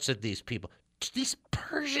hearts of these people. These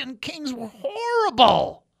Persian kings were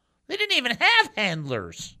horrible. They didn't even have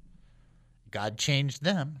handlers. God changed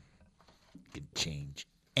them. He can change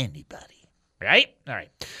anybody. Right? All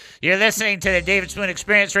right. You're listening to the David Spoon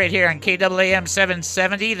Experience right here on KAAM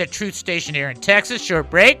 770, the truth station here in Texas. Short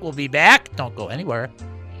break. We'll be back. Don't go anywhere.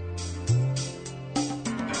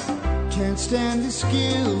 Can't stand this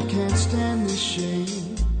guilt, can't stand this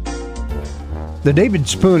shame. The David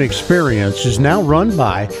Spoon Experience is now run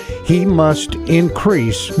by He Must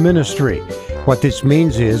Increase Ministry. What this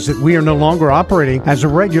means is that we are no longer operating as a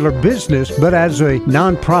regular business, but as a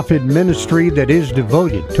nonprofit ministry that is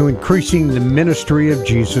devoted to increasing the ministry of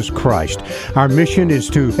Jesus Christ. Our mission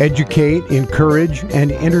is to educate, encourage,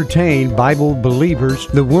 and entertain Bible believers,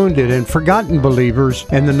 the wounded and forgotten believers,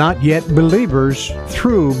 and the not yet believers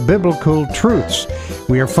through biblical truths.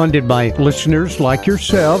 We are funded by listeners like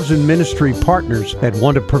yourselves and ministry partners that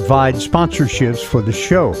want to provide sponsorships for the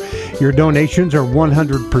show. Your donations are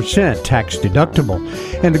 100% tax deductible.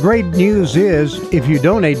 And the great news is, if you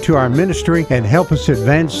donate to our ministry and help us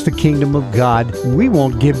advance the kingdom of God, we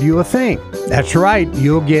won't give you a thing. That's right,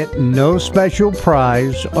 you'll get no special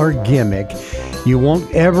prize or gimmick. You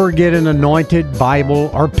won't ever get an anointed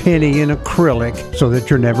Bible or penny in acrylic so that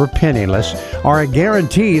you're never penniless, or a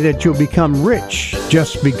guarantee that you'll become rich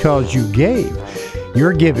just because you gave.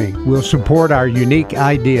 Your giving will support our unique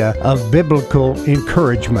idea of biblical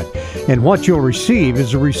encouragement. And what you'll receive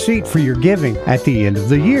is a receipt for your giving at the end of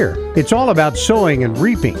the year. It's all about sowing and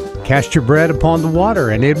reaping. Cast your bread upon the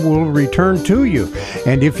water, and it will return to you.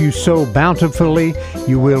 And if you sow bountifully,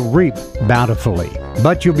 you will reap bountifully.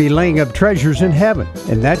 But you'll be laying up treasures in heaven,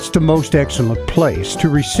 and that's the most excellent place to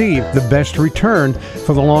receive the best return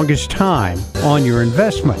for the longest time on your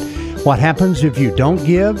investment. What happens if you don't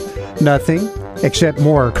give? Nothing, except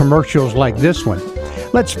more commercials like this one.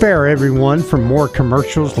 Let's spare everyone from more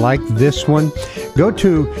commercials like this one. Go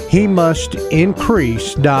to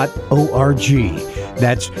hemustincrease.org.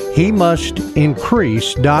 That's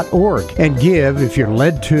hemustincrease.org, and give if you're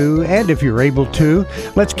led to and if you're able to.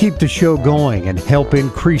 Let's keep the show going and help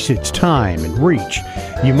increase its time and reach.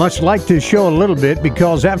 You must like this show a little bit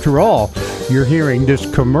because, after all, you're hearing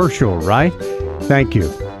this commercial, right? Thank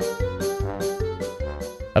you.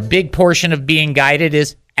 A big portion of being guided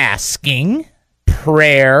is asking,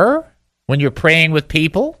 prayer, when you're praying with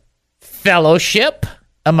people, fellowship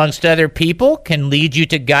amongst other people can lead you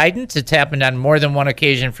to guidance. It's happened on more than one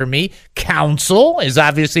occasion for me. Counsel is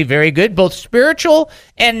obviously very good, both spiritual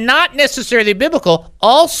and not necessarily biblical.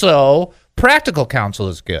 Also, practical counsel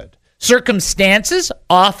is good. Circumstances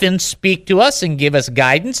often speak to us and give us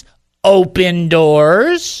guidance. Open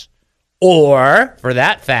doors, or, for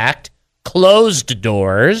that fact, closed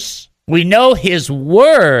doors. We know his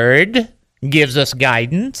word gives us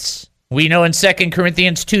guidance. We know in 2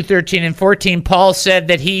 Corinthians 2:13 and 14, Paul said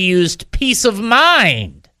that he used peace of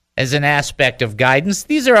mind as an aspect of guidance.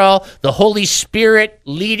 These are all the Holy Spirit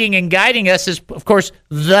leading and guiding us is, of course,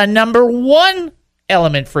 the number one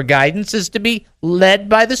element for guidance is to be led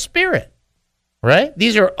by the Spirit, right?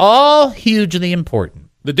 These are all hugely important.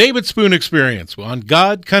 The David Spoon Experience on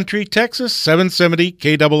God Country, Texas, 770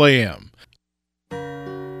 KAAM.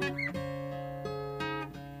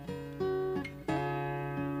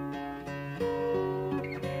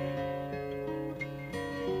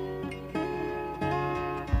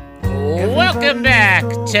 Welcome back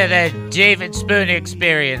to the David Spoon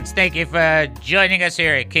Experience. Thank you for joining us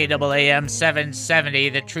here at KAAM 770,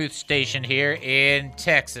 the truth station here in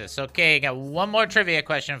Texas. Okay, got one more trivia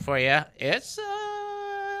question for you. It's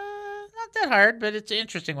not that hard, but it's an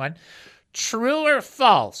interesting one. True or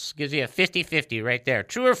false? Gives you a 50-50 right there.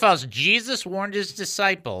 True or false? Jesus warned his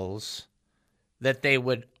disciples that they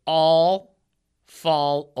would all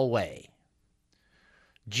fall away.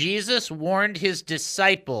 Jesus warned his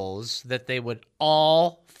disciples that they would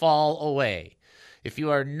all fall away. If you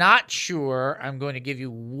are not sure, I'm going to give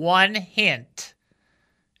you one hint.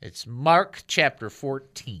 It's Mark chapter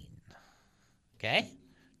 14. Okay?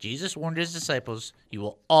 Jesus warned his disciples, you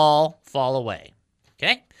will all fall away.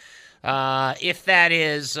 Okay? If that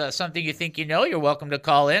is something you think you know, you're welcome to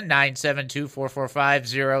call in,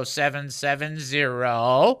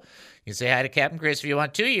 972-445-0770. You can say hi to Captain Chris if you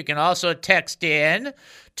want to. You can also text in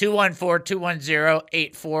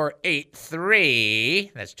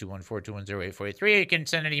 214-210-8483. That's 214-210-8483. You can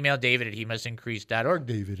send an email, david@hemustincrease.org,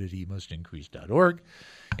 david@hemustincrease.org.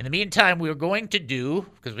 In the meantime, we're going to do,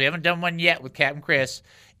 because we haven't done one yet with Captain Chris,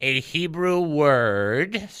 a Hebrew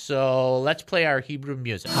word. So let's play our Hebrew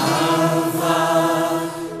music. Hava,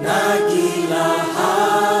 Nagila,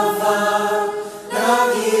 Hava,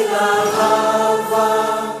 Nagila,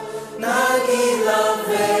 Hava, Nagila,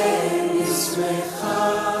 Venismecha.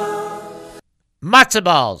 Matzo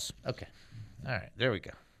balls. Okay. All right, there we go.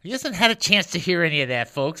 He hasn't had a chance to hear any of that,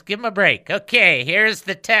 folks. Give him a break. Okay, here's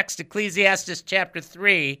the text, Ecclesiastes chapter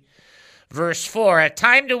 3, verse 4. A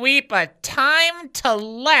time to weep, a time to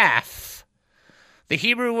laugh. The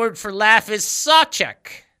Hebrew word for laugh is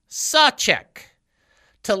sachek. Sachek.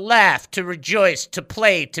 To laugh, to rejoice, to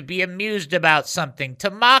play, to be amused about something,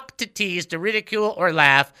 to mock, to tease, to ridicule or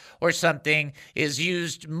laugh, or something is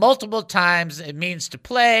used multiple times. It means to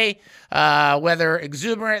play, whether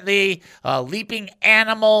exuberantly, leaping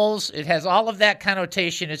animals. It has all of that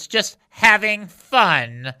connotation. It's just having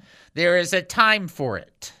fun. There is a time for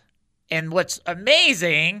it. And what's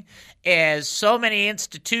amazing is so many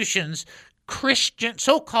institutions,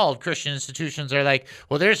 so-called Christian institutions, are like,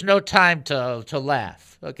 well, there's no time to laugh.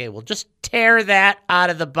 Okay, well, just tear that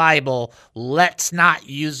out of the Bible. Let's not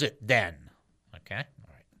use it then. Okay,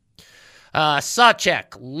 all right.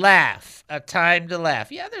 Sachek, laugh, a time to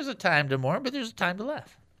laugh. Yeah, there's a time to mourn, but there's a time to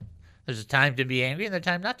laugh. There's a time to be angry and there's a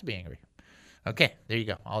time not to be angry. Okay, there you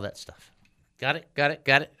go, all that stuff. Got it?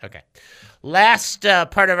 Okay. Last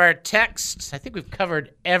part of our text. I think we've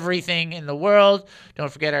covered everything in the world.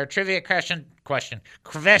 Don't forget our trivia question.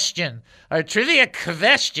 Our trivia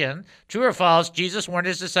question. True or false, Jesus warned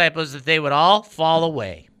his disciples that they would all fall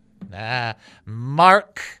away.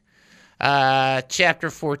 Mark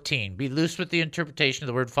chapter 14. Be loose with the interpretation of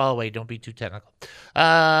the word fall away. Don't be too technical.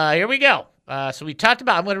 Here we go. So we talked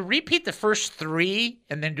about, I'm going to repeat the first three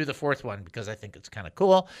and then do the fourth one because I think it's kind of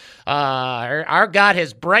cool. Our God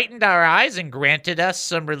has brightened our eyes and granted us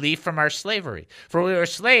some relief from our slavery. For we were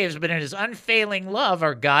slaves, but in his unfailing love,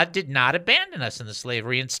 our God did not abandon us in the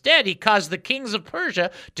slavery. Instead, he caused the kings of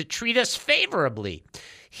Persia to treat us favorably.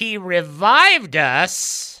 He revived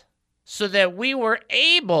us so that we were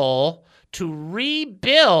able to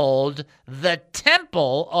rebuild the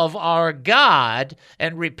temple of our God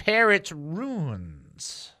and repair its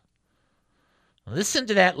ruins. Listen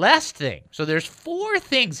to that last thing. So there's four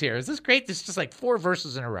things here. Is this great? This is just like four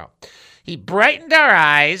verses in a row. He brightened our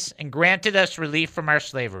eyes and granted us relief from our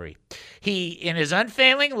slavery. He, in his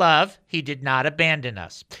unfailing love, he did not abandon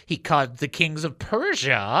us. He caused the kings of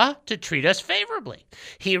Persia to treat us favorably.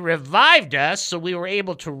 He revived us so we were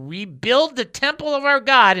able to rebuild the temple of our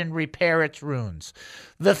God and repair its ruins.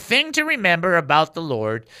 The thing to remember about the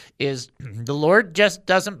Lord is the Lord just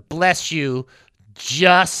doesn't bless you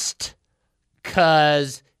just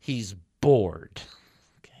because he's bored.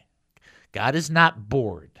 Okay. God is not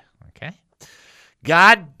bored.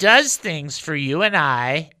 God does things for you and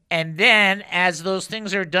I, and then as those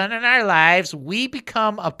things are done in our lives, we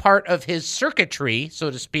become a part of his circuitry,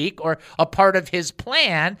 so to speak, or a part of his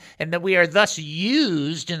plan, and that we are thus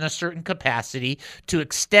used in a certain capacity to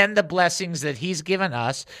extend the blessings that he's given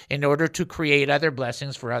us in order to create other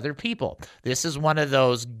blessings for other people. This is one of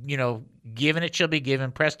those, given it shall be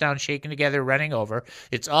given, pressed down, shaken together, running over.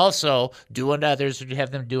 It's also do unto others what you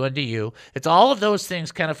have them do unto you. It's all of those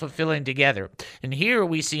things kind of fulfilling together. And here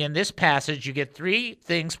we see in this passage, you get three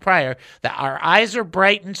things prior: that our eyes are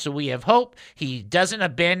brightened, so we have hope. He doesn't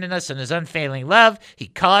abandon us in his unfailing love. He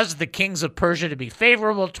caused the kings of Persia to be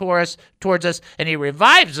favorable towards us, and he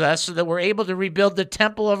revives us so that we're able to rebuild the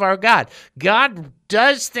temple of our God. God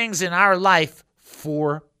does things in our life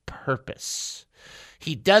for purpose.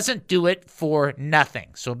 He doesn't do it for nothing.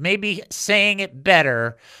 So maybe saying it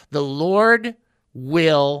better, the Lord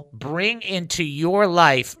will bring into your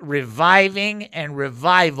life reviving and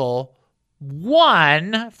revival,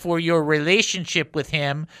 one, for your relationship with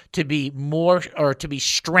him to be more or to be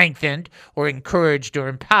strengthened or encouraged or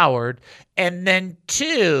empowered, and then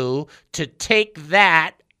two, to take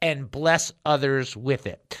that and bless others with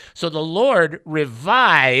it. So the Lord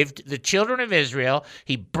revived the children of Israel.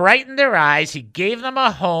 He brightened their eyes. He gave them a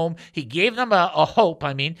home. He gave them a hope,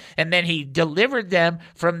 and then he delivered them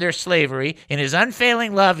from their slavery. In his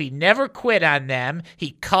unfailing love, he never quit on them.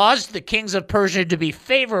 He caused the kings of Persia to be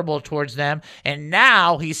favorable towards them. And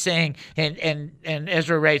now he's saying, and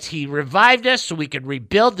Ezra writes, he revived us so we could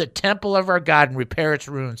rebuild the temple of our God and repair its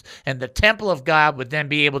ruins. And the temple of God would then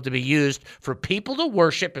be able to be used for people to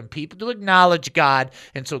worship and people to acknowledge God.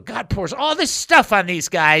 And so God pours all this stuff on these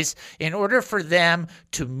guys in order for them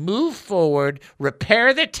to move forward,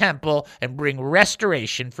 repair the temple, and bring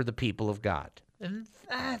restoration for the people of God. And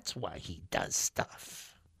that's why he does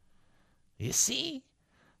stuff. You see?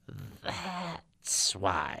 That's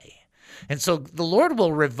why. And so the Lord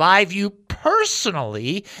will revive you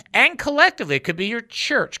personally and collectively. It could be your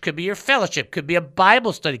church, could be your fellowship, could be a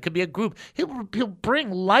Bible study, could be a group. He'll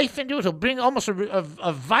bring life into it. He'll bring almost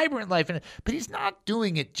a vibrant life in it. But he's not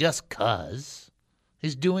doing it just because.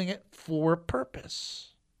 He's doing it for a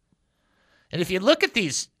purpose. And if you look at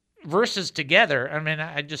these verses together,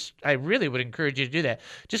 I really would encourage you to do that.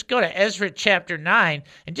 Just go to Ezra chapter 9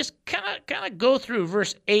 and just kind of go through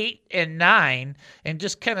verse 8 and 9 and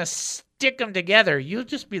just kind of stick them together. You'll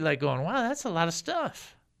just be like going, wow, that's a lot of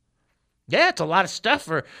stuff. Yeah, it's a lot of stuff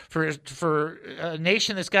for a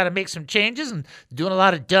nation that's got to make some changes and doing a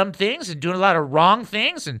lot of dumb things and doing a lot of wrong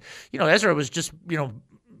things. And, Ezra was just,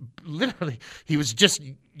 literally, he was just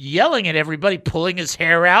yelling at everybody, pulling his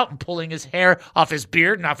hair out and pulling his hair off his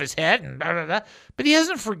beard and off his head, and blah, blah, blah. But he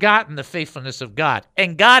hasn't forgotten the faithfulness of God,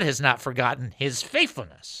 and God has not forgotten his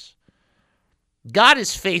faithfulness. God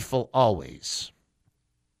is faithful always.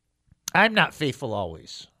 I'm not faithful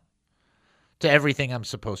always to everything I'm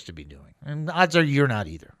supposed to be doing, and odds are you're not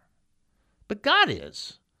either. But God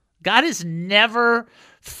is. God is never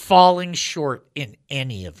falling short in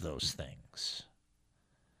any of those things.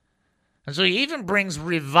 And so he even brings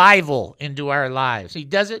revival into our lives. He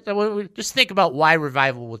does it. Just think about why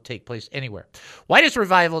revival will take place anywhere. Why does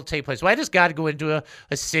revival take place? Why does God go into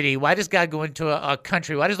a city? Why does God go into a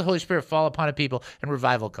country? Why does the Holy Spirit fall upon a people and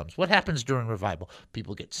revival comes? What happens during revival?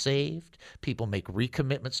 People get saved. People make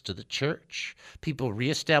recommitments to the church. People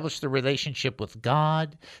reestablish their relationship with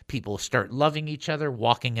God. People start loving each other,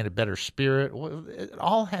 walking in a better spirit. It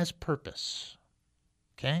all has purpose.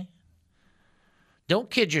 Okay? Don't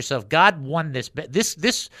kid yourself. God won this.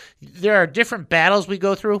 There are different battles we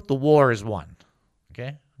go through. The war is won.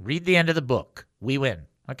 Okay? Read the end of the book. We win.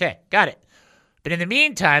 Okay, got it. But in the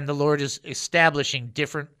meantime, the Lord is establishing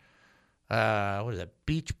different,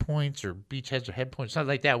 beach points or beachheads or head points, something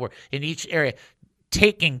like that, where in each area,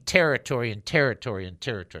 taking territory and territory and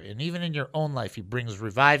territory. And even in your own life, he brings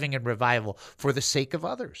reviving and revival for the sake of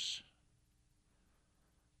others.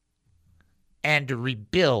 And to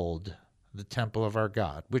rebuild the temple of our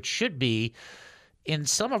God, which should be, in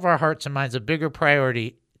some of our hearts and minds, a bigger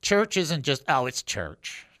priority. Church isn't just, it's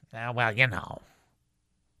church.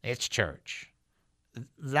 It's church.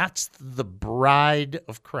 That's the bride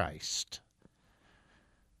of Christ.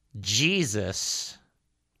 Jesus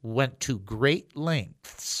went to great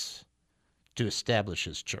lengths to establish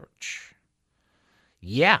his church.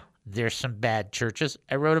 Yeah, there's some bad churches.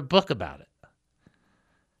 I wrote a book about it.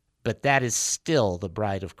 But that is still the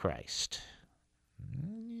bride of Christ.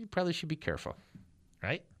 You probably should be careful,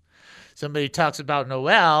 right? Somebody talks about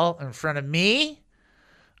Noel in front of me.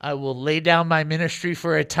 I will lay down my ministry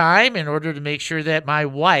for a time in order to make sure that my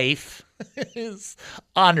wife is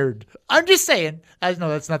honored. I'm just saying. I know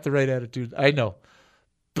that's not the right attitude. I know.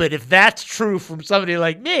 But if that's true from somebody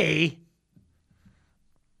like me,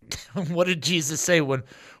 What did Jesus say when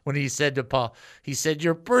he said to Paul? He said,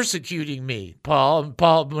 "You're persecuting me, Paul." And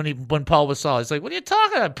Paul, when Paul was Saul, he's like, "What are you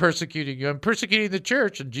talking about? I'm persecuting you. I'm persecuting the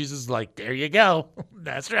church." And Jesus is like, "There you go.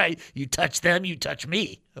 That's right. You touch them, you touch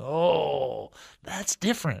me." Oh, that's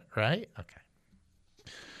different, right? Okay.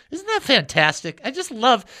 Isn't that fantastic? I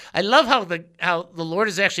love how the Lord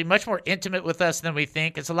is actually much more intimate with us than we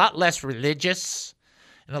think. It's a lot less religious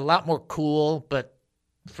and a lot more cool, but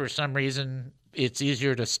for some reason it's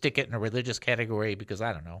easier to stick it in a religious category because,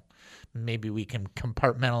 I don't know, maybe we can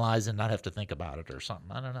compartmentalize and not have to think about it or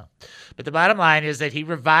something. I don't know. But the bottom line is that he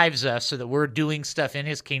revives us so that we're doing stuff in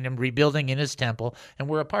his kingdom, rebuilding in his temple, and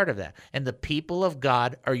we're a part of that. And the people of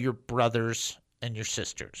God are your brothers and your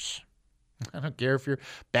sisters. I don't care if you're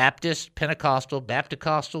Baptist, Pentecostal,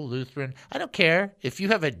 Baptist-costal, Lutheran. I don't care if you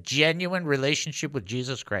have a genuine relationship with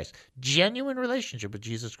Jesus Christ. Genuine relationship with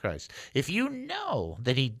Jesus Christ. If you know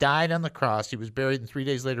that he died on the cross, he was buried, and 3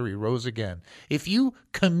 days later he rose again. If you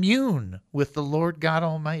commune with the Lord God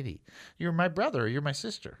Almighty, you're my brother or you're my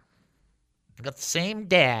sister. We've got the same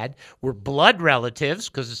dad. We're blood relatives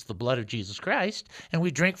because it's the blood of Jesus Christ, and we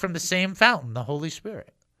drink from the same fountain, the Holy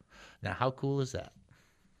Spirit. Now, how cool is that?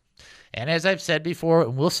 And as I've said before,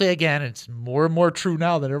 and we'll say again, it's more and more true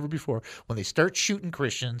now than ever before, when they start shooting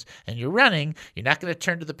Christians and you're running, you're not going to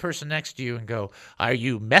turn to the person next to you and go, "Are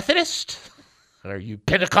you Methodist? Are you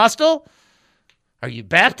Pentecostal? Are you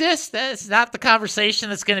Baptist?" That's not the conversation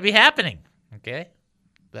that's going to be happening, okay?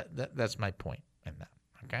 That's my point in that,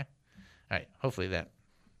 okay? All right, hopefully that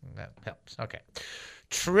helps. Okay.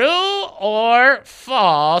 True or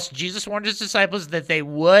false, Jesus warned his disciples that they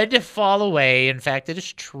would fall away. In fact, it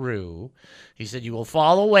is true. He said, "You will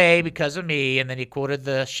fall away because of me." And then he quoted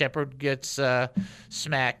the shepherd gets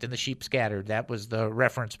smacked and the sheep scattered. That was the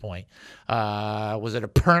reference point. Was it a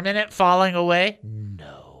permanent falling away?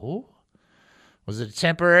 No. Was it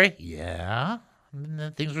temporary? Yeah.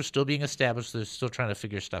 Things were still being established. They're still trying to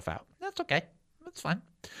figure stuff out. That's okay. That's fine.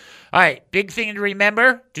 All right, big thing to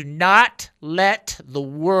remember, do not let the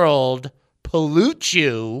world pollute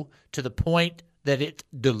you to the point that it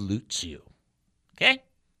dilutes you, okay?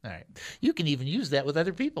 All right, you can even use that with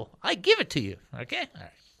other people. I give it to you, okay?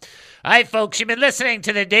 All right, folks, you've been listening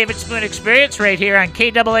to the David Spoon Experience right here on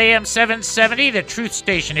KAAM 770, the truth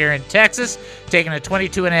station here in Texas, taking a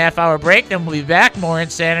 22-and-a-half-hour break. Then we'll be back, more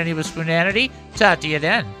Insanity with Spoonanity. Talk to you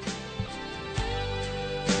then.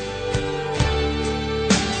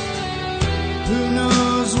 Who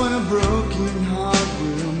knows when a broken heart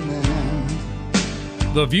will mend?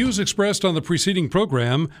 The views expressed on the preceding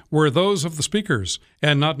program were those of the speakers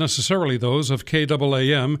and not necessarily those of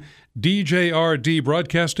KAAM, DJRD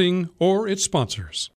Broadcasting, or its sponsors.